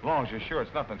 okay, then. As long as you're sure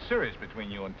it's nothing serious between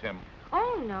you and Tim.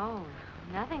 Oh, no.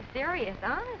 Nothing serious,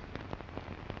 honest.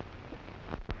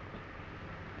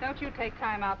 Don't you take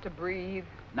time out to breathe?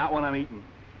 Not when I'm eating.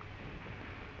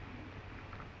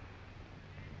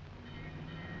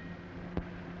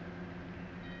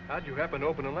 How'd you happen to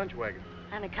open a lunch wagon?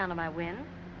 On account of my win.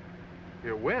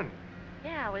 Your win?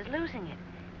 Yeah, I was losing it.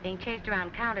 Being chased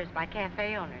around counters by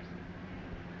cafe owners.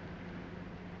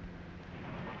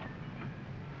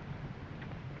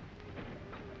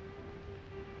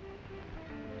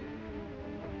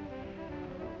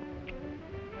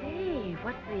 Hey,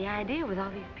 what's the idea with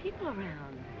all these people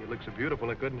around? You look so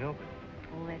beautiful, I couldn't help it.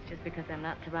 Oh, that's just because I'm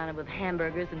not surrounded with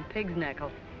hamburgers and pig's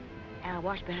knuckles. And I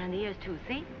wash behind the ears, too,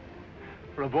 see?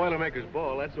 For a Boilermaker's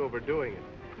Ball, that's overdoing it.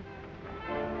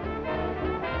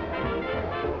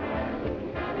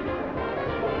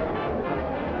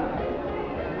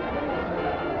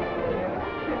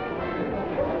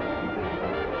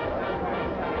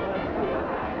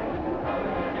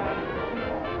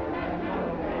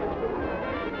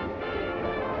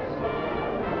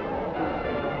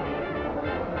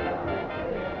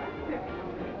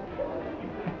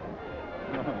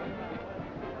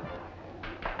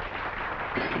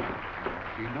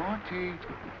 Naughty, naughty.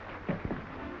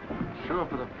 Sure,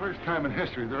 for the first time in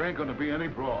history, there ain't gonna be any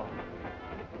brawl.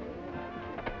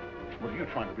 What are you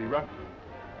trying to be, rough?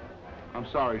 I'm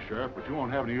sorry, Sheriff, but you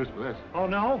won't have any use for this. Oh,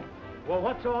 no? Well,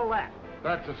 what's all that?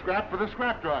 That's a scrap for the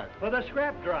scrap drive. For the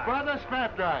scrap drive. For the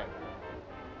scrap drive.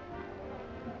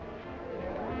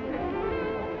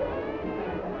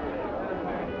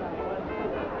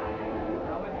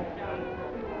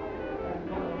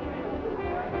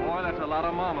 Boy, that's a lot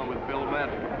of mama with Bill met.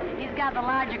 He's got the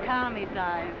large economy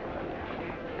size.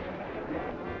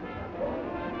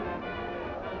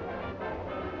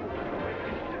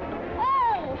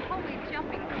 Oh, holy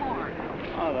jumping corn.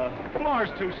 Oh, the floor's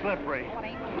too slippery. Well, it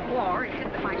ain't the floor. It's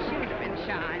just that my shoes have been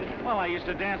shined. Well, I used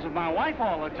to dance with my wife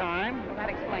all the time. Well, that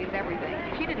explains everything.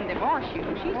 She didn't divorce you.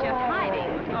 She's just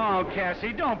hiding. Oh,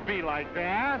 Cassie, don't be like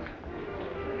that.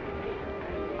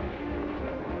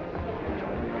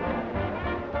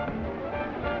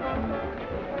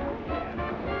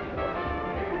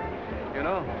 You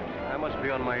know, I must be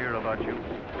on my ear about you.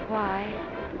 Why?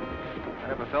 I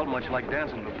never felt much like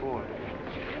dancing before.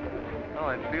 Oh,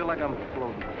 I feel like I'm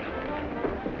floating.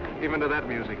 Even to that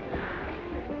music.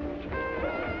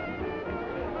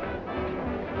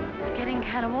 It's getting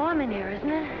kind of warm in here, isn't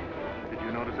it? Did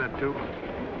you notice that, too?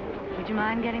 Would you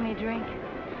mind getting me a drink?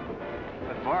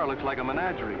 That bar looks like a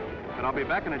menagerie. But I'll be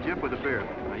back in a jiff with a beer.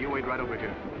 Now, you wait right over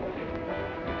here.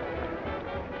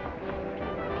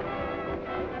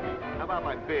 How about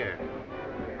my beer?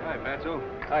 Hi, Fatso.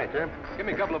 Hi, Tim. Give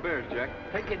me a couple of beers, Jack.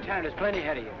 Take your time. There's plenty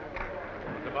ahead of you.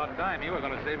 It's about time. You were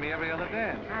going to save me every other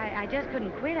dance. I just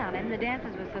couldn't quit on him. The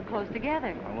dances were so close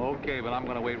together. Well, okay, but I'm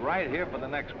going to wait right here for the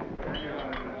next one.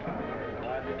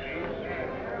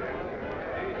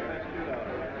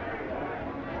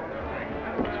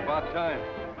 It's about time.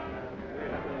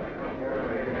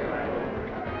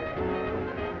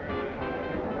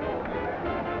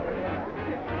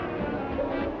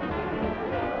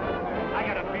 I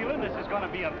got a feeling this is going to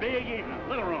be a big evening.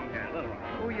 Little room here, little room.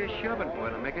 Who you shoving,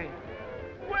 Boiler Mickey?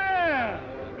 Well,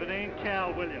 if it ain't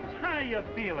Cal Williams. How you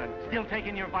feeling? Still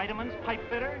taking your vitamins, pipe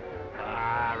fitter?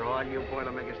 Ah, Ron, you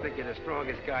Boiler Makers think you're the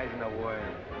strongest guys in the world.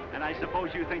 And I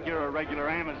suppose you think you're a regular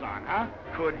Amazon, huh?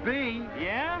 Could be.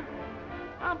 Yeah?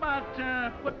 How about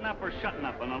putting up or shutting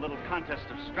up in a little contest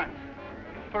of strength?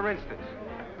 For instance.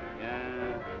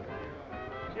 Yeah.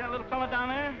 See that little fella down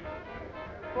there?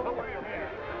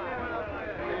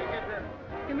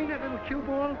 You mean that little cue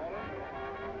ball?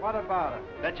 What about it?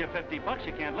 Bet you $50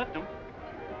 you can't lift him.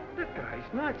 That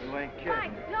guy's nuts. You ain't Why,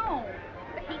 kidding. don't.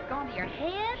 The heat gone to your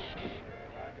head?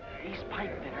 These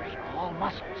pipe fitters are all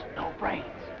muscles, no brains.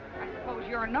 I suppose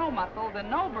you're no muscles and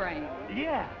no brain.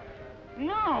 Yeah.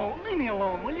 No, leave me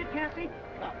alone, will you, Cassie?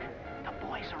 Look, the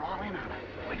boys are all in on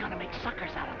it. We're gonna make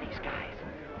suckers out of these guys.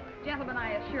 Gentlemen,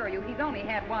 I assure you, he's only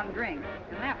had one drink,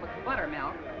 and that was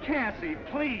buttermilk. Cassie,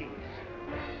 please.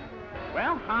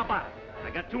 Well, how about it? I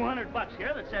got $200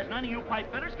 here that says none of you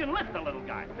pipe fitters can lift the little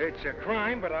guy. It's a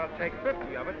crime, but I'll take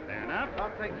 50 of it. Fair enough.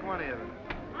 I'll take 20 of it.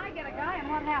 I get a guy, and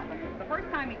what happens? The first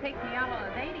time he takes me out on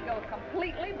a date, he goes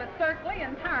completely, berserkly,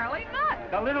 entirely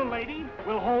nuts. The little lady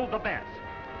will hold the bets.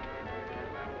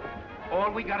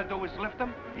 All we gotta do is lift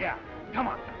them? Yeah, come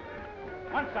on.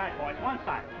 One side, boys, one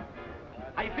side.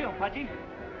 How you feel, Pudgy?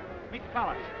 Meet the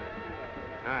fellas.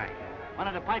 Aye. One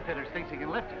of the pipe fitters thinks he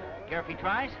can lift you. Care if he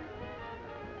tries?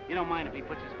 You don't mind if he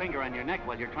puts his finger on your neck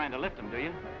while you're trying to lift him, do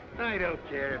you? I don't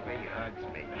care if he hugs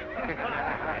me.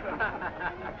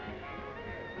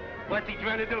 What's he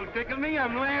trying to do, tickle me?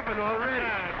 I'm laughing already.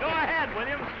 Go ahead,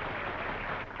 Williams.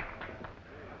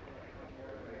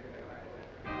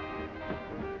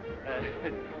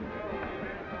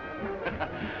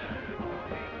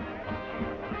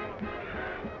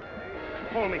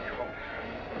 Pull me close.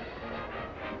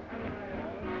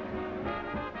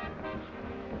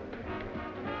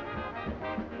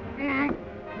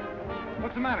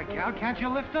 What's the matter, Cal? Can't you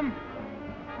lift him?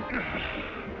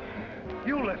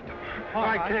 You lift him. All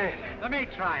I right. can't. Let me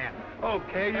try it.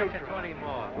 Okay, you That's a try. 20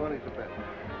 more. 20's the best.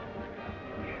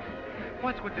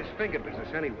 What's with this finger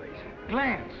business, anyways?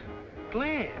 Glance.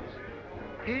 Glance.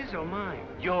 His or mine?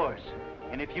 Yours.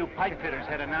 And if you pipe fitters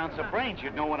had an ounce of brains,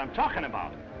 you'd know what I'm talking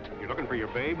about. You looking for your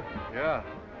babe? Yeah.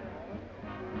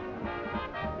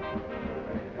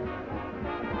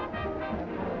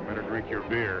 Better drink your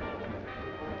beer.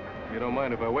 You don't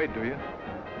mind if I wait, do you?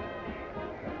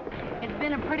 It's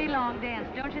been a pretty long dance.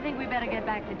 Don't you think we better get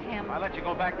back to Tim? I let you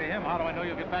go back to him. How do I know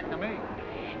you'll get back to me?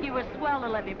 You were swell to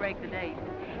let me break the date.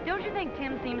 Don't you think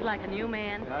Tim seems like a new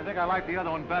man? I think I like the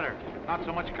other one better. Not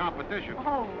so much competition.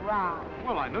 Oh, Ron.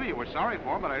 Well, I knew you were sorry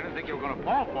for him, but I didn't think you were going to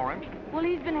fall for him. Well,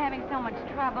 he's been having so much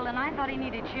trouble, and I thought he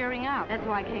needed cheering up. That's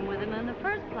why I came with him in the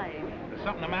first place. Is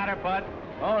something the matter, Bud?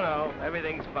 Oh, no.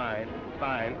 Everything's fine.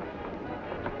 Fine.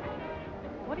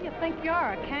 What do you think you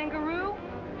are, a kangaroo?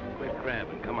 Quit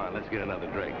crabbing. Come on, let's get another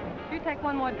drink. If you take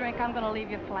one more drink, I'm going to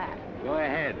leave you flat. Go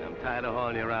ahead. I'm tired of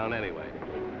hauling you around anyway.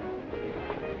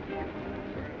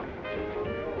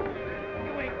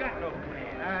 You ain't got no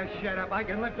plan. Shut up. I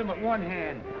can lift him with one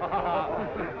hand.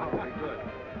 Very good.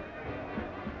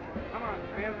 Come on,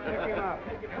 Tim. Pick him up.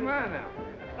 Come on now.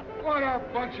 What a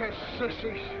bunch of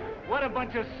sissies. What a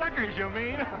bunch of suckers, you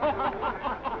mean?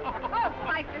 Oh,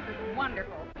 Spike, this is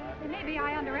wonderful. Maybe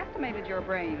I underestimated your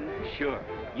brains. Sure.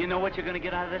 You know what you're going to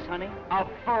get out of this, honey? A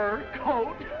fur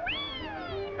coat?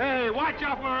 Hey, watch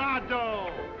out for our dough.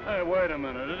 Hey, wait a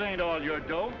minute. It ain't all your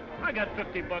dough. I got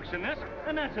 $50 in this,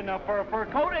 and that's enough for a fur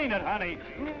coat, ain't it, honey?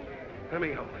 Let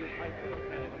me help you.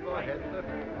 Go ahead.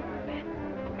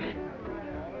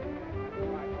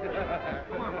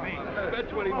 Come on, man. Bet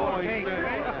 20 more.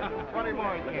 20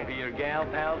 more. Looking for your gal,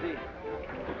 palsy?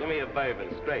 Give me a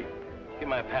bourbon, straight. Give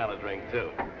my pal a drink,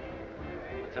 too.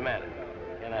 What's the matter?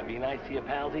 Can I be nice to you,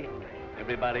 palsy?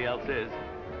 Everybody else is.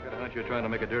 Got a hunch you're trying to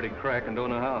make a dirty crack and don't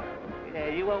know how. Yeah,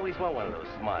 you always want one of those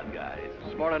smart guys.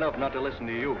 Smart enough not to listen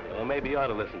to you. Well, maybe you ought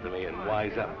to listen to me and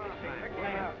wise up.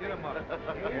 Get him up.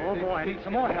 Oh, boy, I need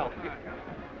some more help.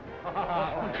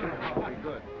 Very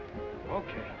good.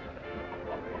 Okay.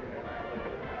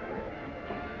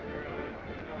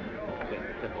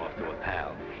 Tip off to a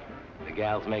pal. The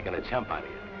gal's making a chump out of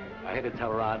you. I had to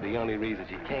tell Rod the only reason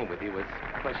she came with you was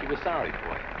because she was sorry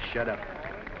for you. Shut up.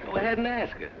 Go ahead and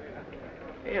ask her.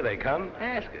 Here they come.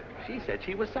 Ask her. She said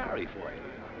she was sorry for you.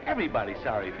 Everybody's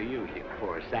sorry for you, you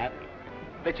poor sap.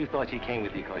 Bet you thought she came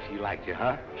with you because she liked you,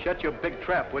 huh? Shut your big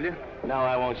trap, will you? No,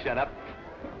 I won't shut up.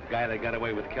 The guy that got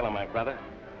away with killing my brother.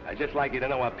 I'd just like you to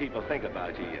know what people think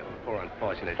about you, you poor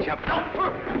unfortunate chump. The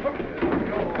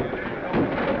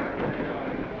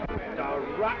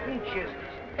rotten chisels.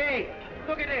 Hey,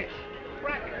 look at this.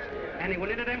 Brackets. And he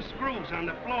went into them screws on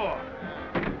the floor.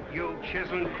 You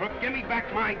chiseling crook, give me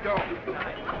back my dough.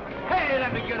 Hey,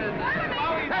 let me get in there.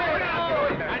 Hey,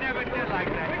 I never did like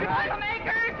that.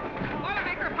 Boilermakers!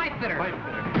 Boilermaker, pipe fitter. Pipe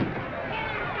fitter.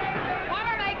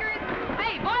 Boilermakers!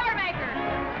 Hey, Boilermakers!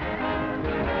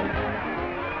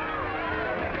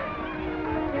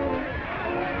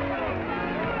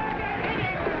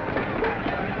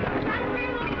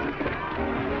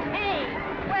 Hey,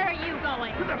 where are you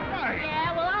going? To the fight.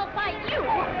 Yeah, well, I'll fight you.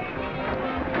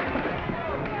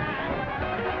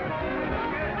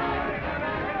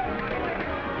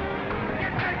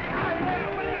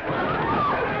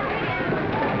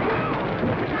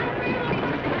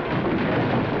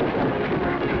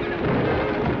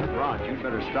 Rod, you'd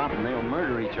better stop and they'll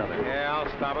murder each other. Yeah, I'll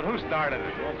stop it. Who started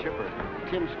it? Well, Chipper.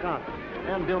 Tim Scott.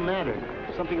 And Bill Matter.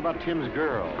 Something about Tim's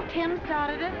girl. Tim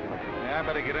started it? Yeah, I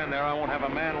better get in there. I won't have a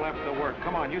man left to work.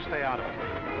 Come on, you stay out of it.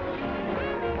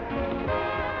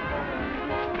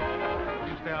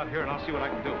 You stay out here and I'll see what I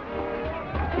can do.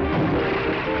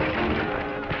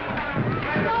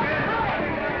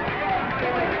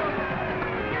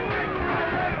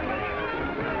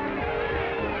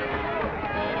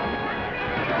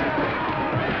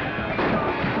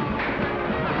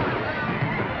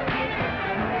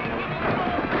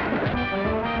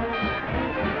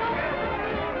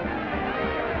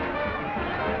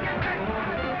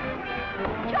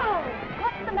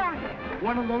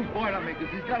 One of those boilermakers.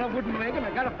 He's got a wooden leg and I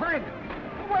got a find him.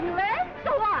 Wooden leg?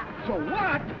 So what? So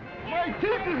what? My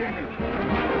teeth is in it.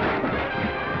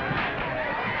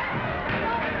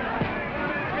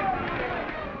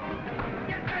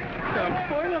 The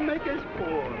Boilermaker's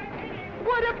poor.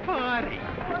 What a party.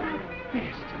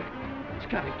 It's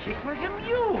got a kick like a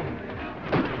mule.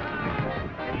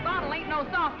 This bottle ain't no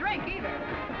soft drink either.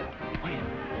 Wait,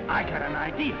 I got an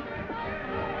idea.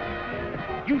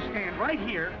 You stand right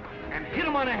here and hit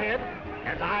him on the head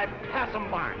as I pass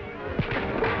him by.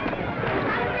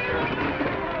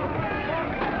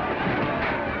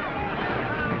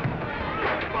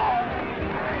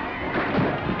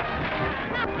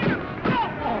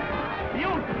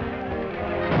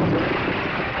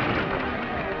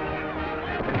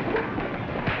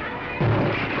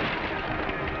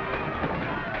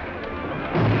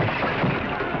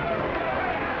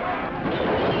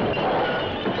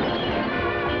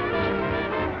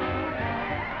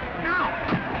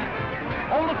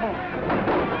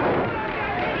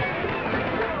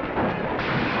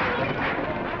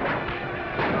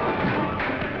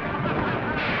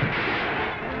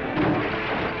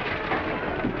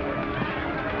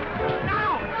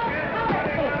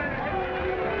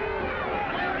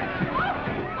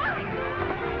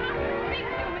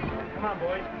 on,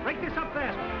 boys. Break this up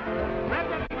fast. Grab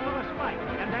that big full of spike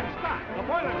and that stock. The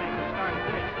Boilermaker started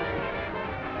this.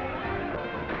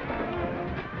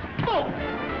 Oh!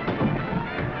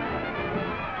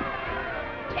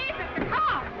 Jesus, the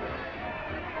cops!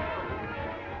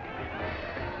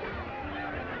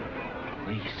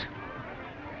 Police.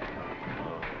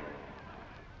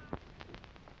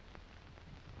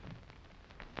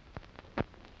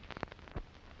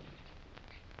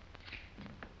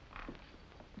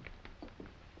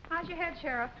 How's your head,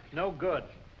 Sheriff? No good.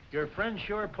 Your friends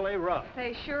sure play rough.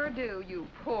 They sure do, you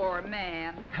poor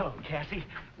man. Hello, Cassie.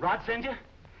 Rod send you?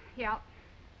 Yeah.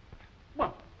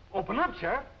 Well, open up,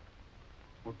 Sheriff.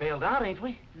 We're bailed out, ain't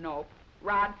we? Nope.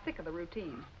 Rod's sick of the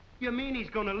routine. You mean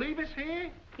he's gonna leave us here?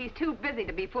 He's too busy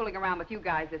to be fooling around with you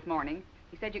guys this morning.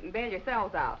 He said you can bail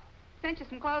yourselves out. Sent you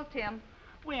some clothes, Tim.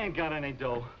 We ain't got any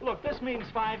dough. Look, this meeting's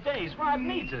 5 days. Rod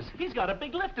needs us. He's got a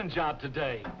big lifting job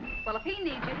today. Well, if he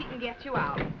needs you, he can get you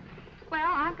out. Well,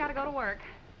 I've got to go to work.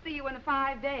 See you in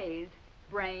 5 days,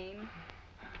 brain.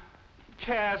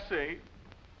 Cassie.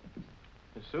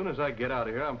 As soon as I get out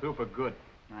of here, I'm through for good.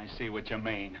 I see what you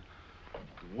mean.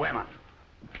 Women.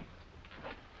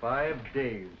 5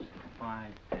 days. 5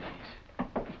 days.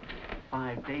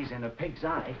 5 days in a pig's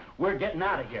eye. We're getting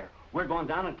out of here. We're going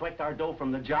down and collect our dough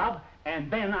from the job,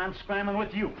 and then I'm scrambling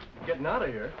with you. Getting out of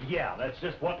here? Yeah, that's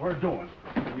just what we're doing.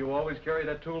 You always carry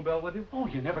that tool belt with you? Oh,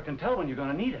 you never can tell when you're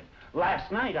going to need it.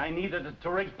 Last night, I needed it to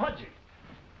rig Pudgy.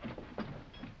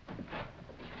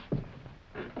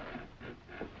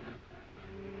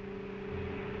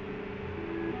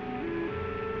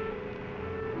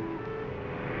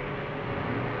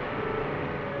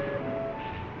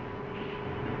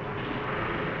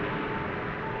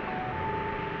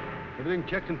 Everything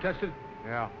checked and tested?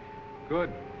 Yeah.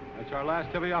 Good. That's our last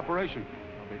heavy operation.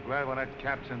 I'll be glad when that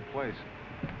cap's in place.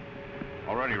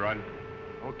 All ready, Rod.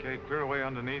 Okay, clear away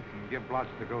underneath and give Blotz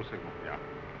the go signal. Yeah.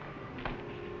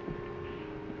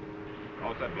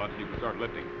 All set, Blotz. You can start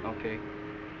lifting. Okay.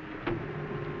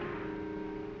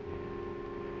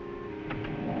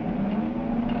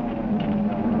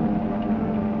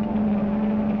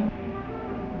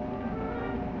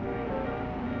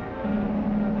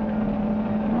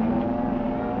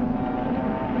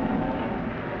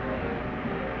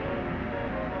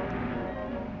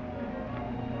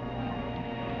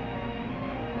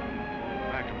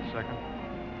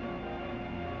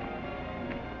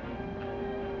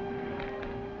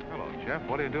 Jeff,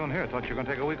 what are you doing here? Thought you were going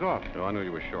to take a week off. Oh, I knew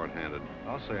you were short-handed.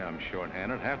 I'll say I'm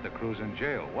short-handed. Half the crew's in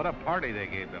jail. What a party they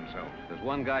gave themselves. There's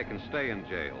one guy can stay in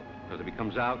jail, because if he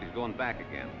comes out, he's going back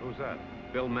again. Who's that?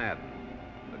 Bill Madden.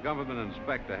 The government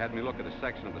inspector had me look at a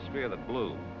section of the sphere that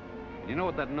blew. And you know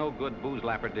what that no-good booze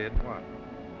lapper did? What?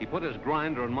 He put his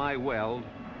grinder in my weld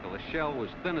till the shell was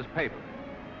thin as paper.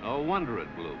 No wonder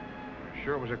it blew.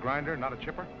 Sure it was a grinder, not a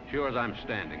chipper? Sure as I'm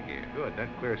standing here. Good, that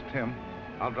clears Tim.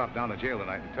 I'll drop down to jail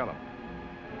tonight and tell him.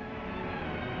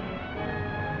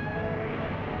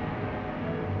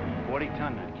 40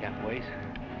 ton that cap weighs.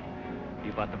 Be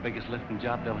about the biggest lifting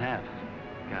job they'll have.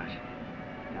 Gosh,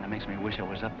 kind of makes me wish I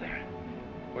was up there.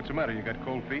 What's the matter? You got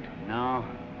cold feet? No.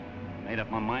 Made up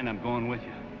my mind I'm going with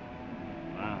you.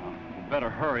 Wow. You better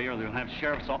hurry or they'll have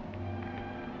sheriffs all...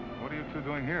 What are you two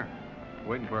doing here?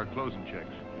 Waiting for our closing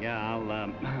checks. Yeah,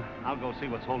 I'll go see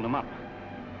what's holding them up.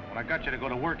 When I got you to go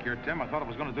to work here, Tim, I thought it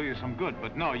was going to do you some good.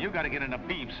 But no, you got to get into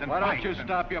beefs and Why don't fights you and...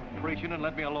 stop your preaching and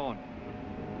let me alone?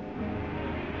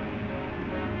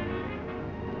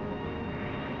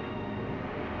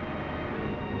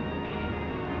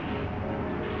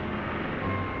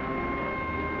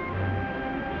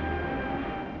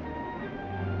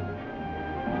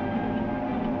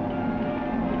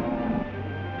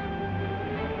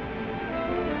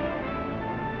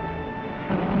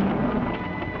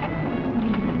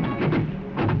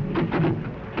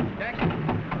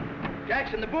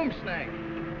 The boom snag.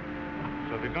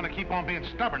 So if you're going to keep on being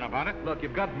stubborn about it... Look,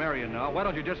 you've got Marion now. Why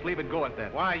don't you just leave it go at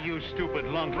that? Why, you stupid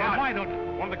lunkhead? Rod. Why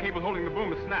don't... One of the cables holding the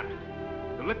boom is snapped.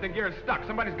 The lifting gear is stuck.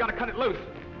 Somebody's got to cut it loose.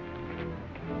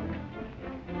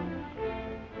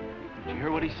 Did you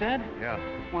hear what he said? Yeah.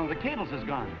 One of the cables is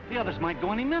gone. The others might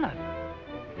go any minute.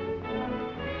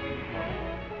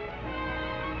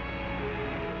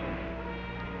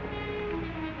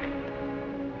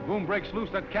 Boom breaks loose,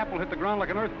 that cap will hit the ground like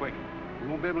an earthquake. We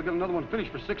won't be able to get another one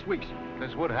finished for 6 weeks.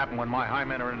 This would happen when my high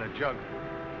men are in the jug.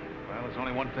 Well, there's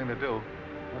only one thing to do.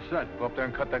 What's that? Go up there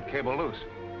and cut that cable loose.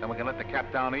 Then we can let the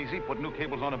cap down easy, put new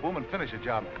cables on the boom, and finish the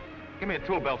job. Give me a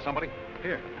tool belt, somebody.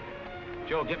 Here.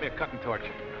 Joe, get me a cutting torch.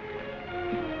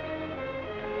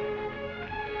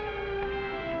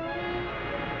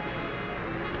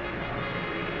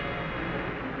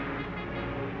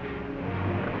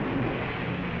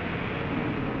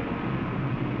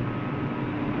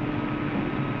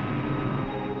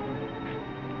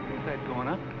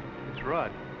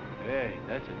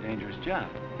 That's a dangerous job.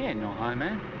 He ain't no high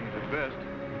man. He's the best.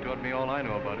 He taught me all I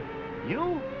know about it.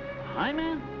 You? High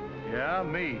man? Yeah,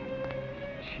 me.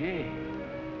 Gee,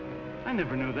 I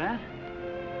never knew that.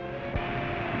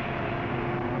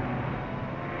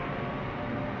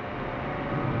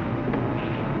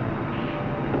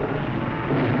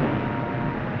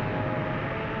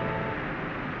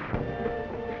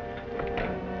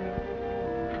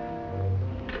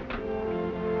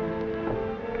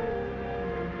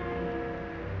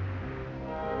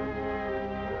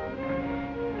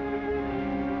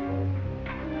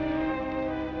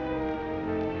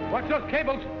 Watch those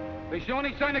cables. They show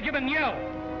any sign of giving, yell.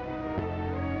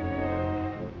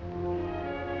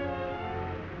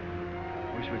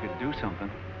 Wish we could do something.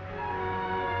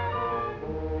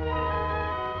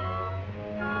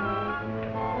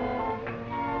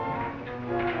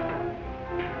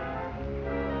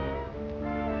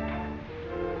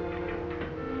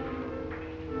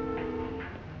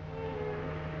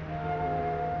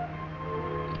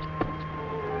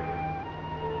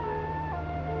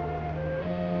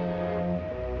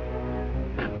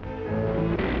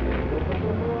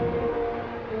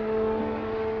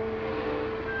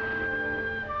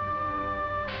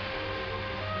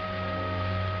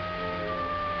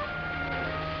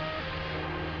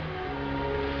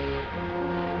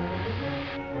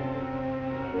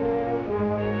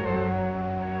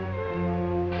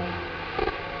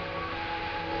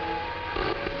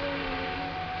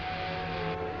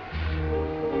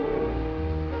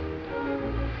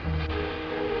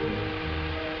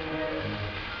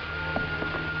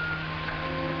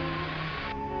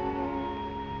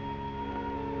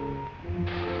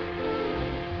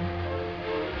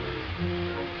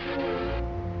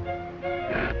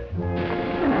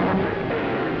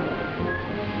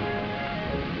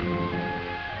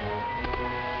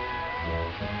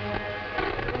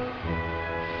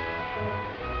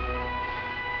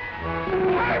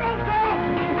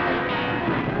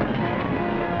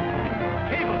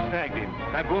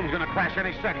 That boom's gonna crash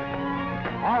any second.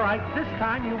 All right, this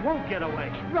time you won't get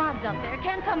away. Rod's up there.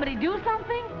 Can't somebody do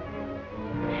something?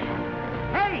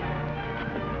 Hey!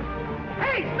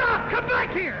 Hey, stop! Come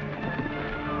back here!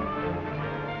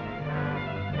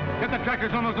 Get the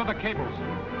trackers on those other cables.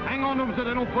 Hang on to them so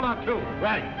they don't pull out too.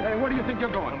 Right. Hey, where do you think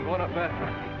you're going? I'm going up that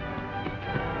track.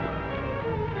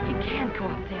 He can't go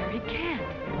up there. He can't.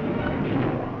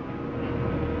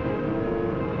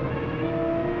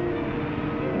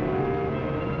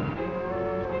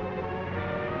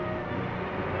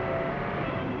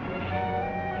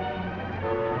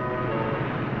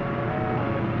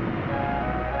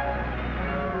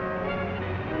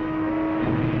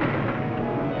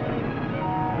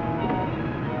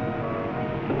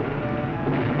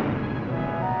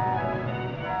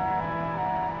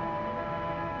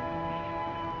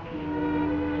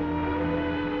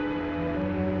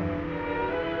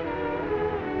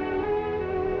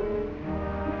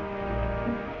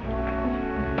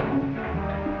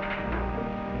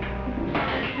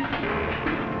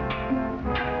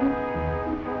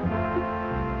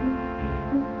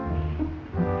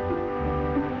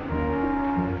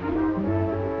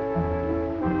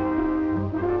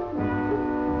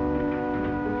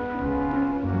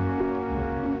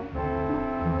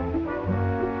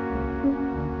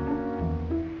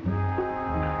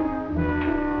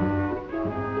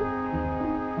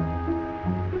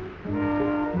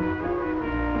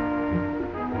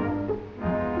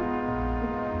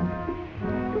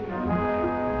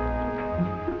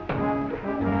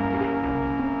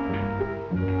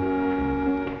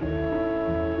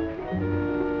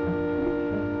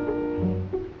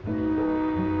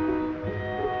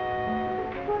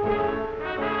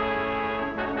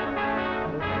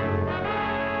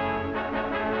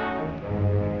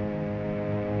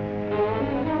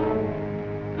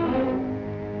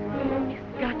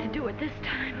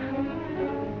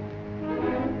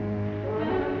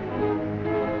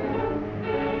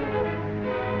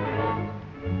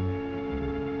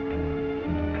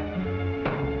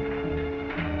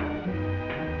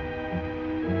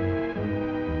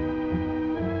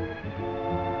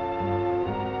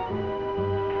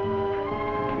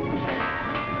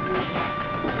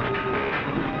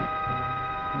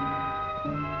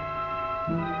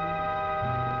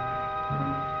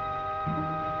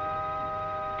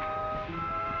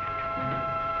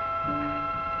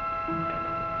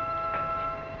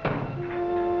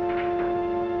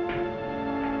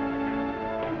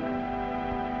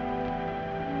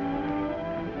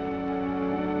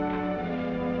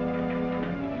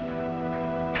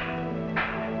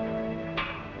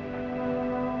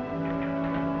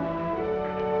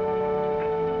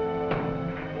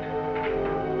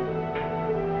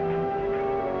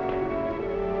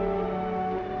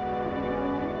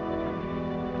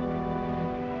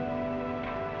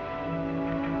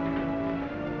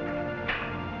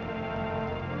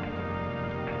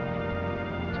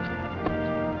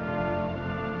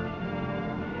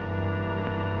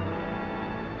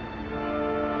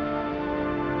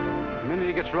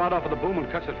 minute he gets Rod off of the boom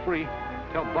and cuts it free,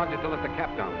 tell Blodgett to let the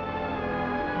cap down.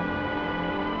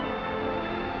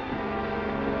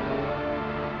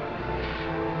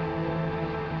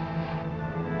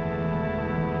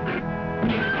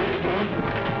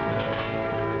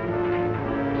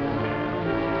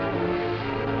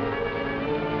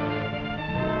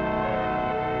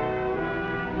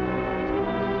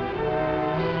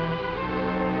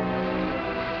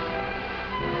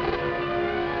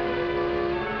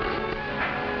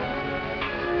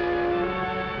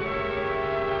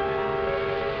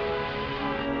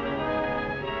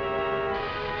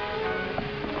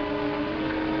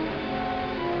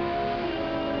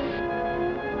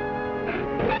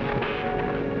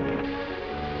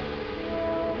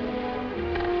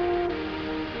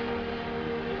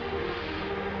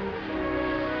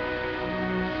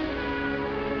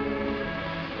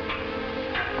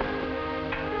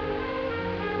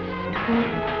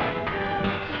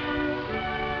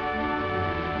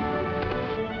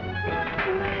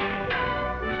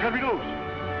 Cut me loose.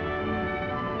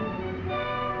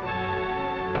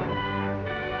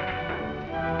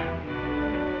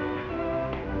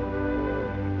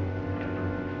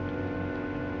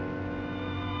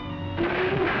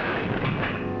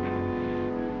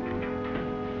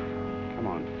 Come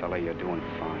on, fella, you're doing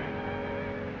fine.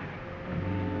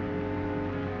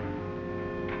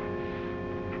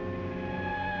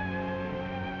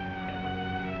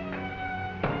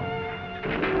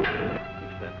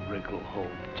 Rig will hold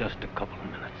just a couple of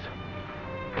minutes.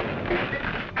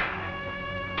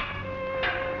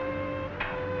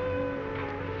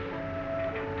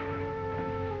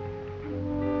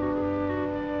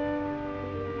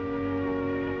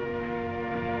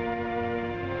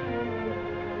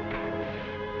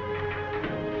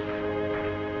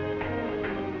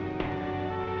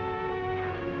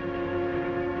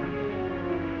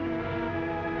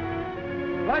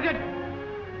 Blodgett!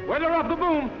 Weather off the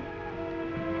boom!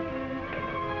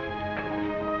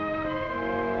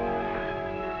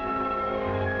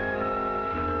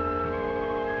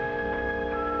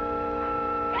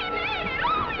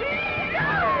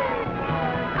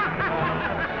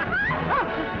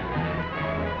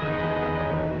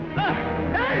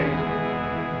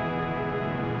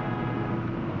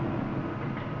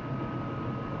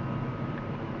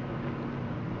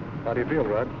 How do you feel,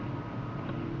 Rod?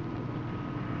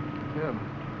 Yeah.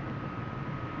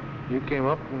 You came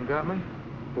up and got me?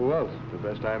 Who else? The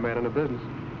best I man in the business.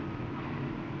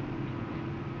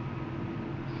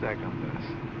 Second best.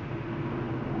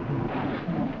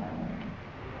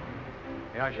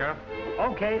 Yeah, Sheriff?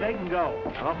 Okay, they can go.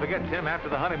 Now, don't forget, Tim, after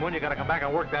the honeymoon, you gotta come back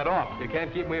and work that off. You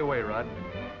can't keep me away, Rod.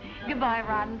 Goodbye,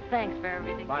 Rod, and thanks for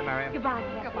everything. Bye, Marion. Goodbye,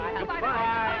 Jeff. Goodbye.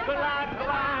 Goodbye. Good luck.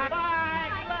 Goodbye. Bye.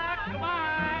 Good luck. Goodbye.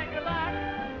 Good luck. Goodbye.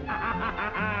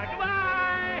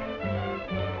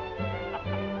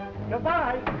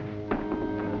 Goodbye.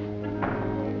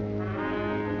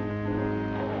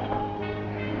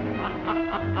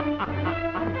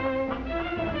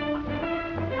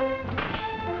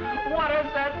 What a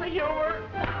sense of humor!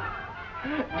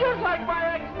 Just like my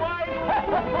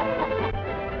ex-wife!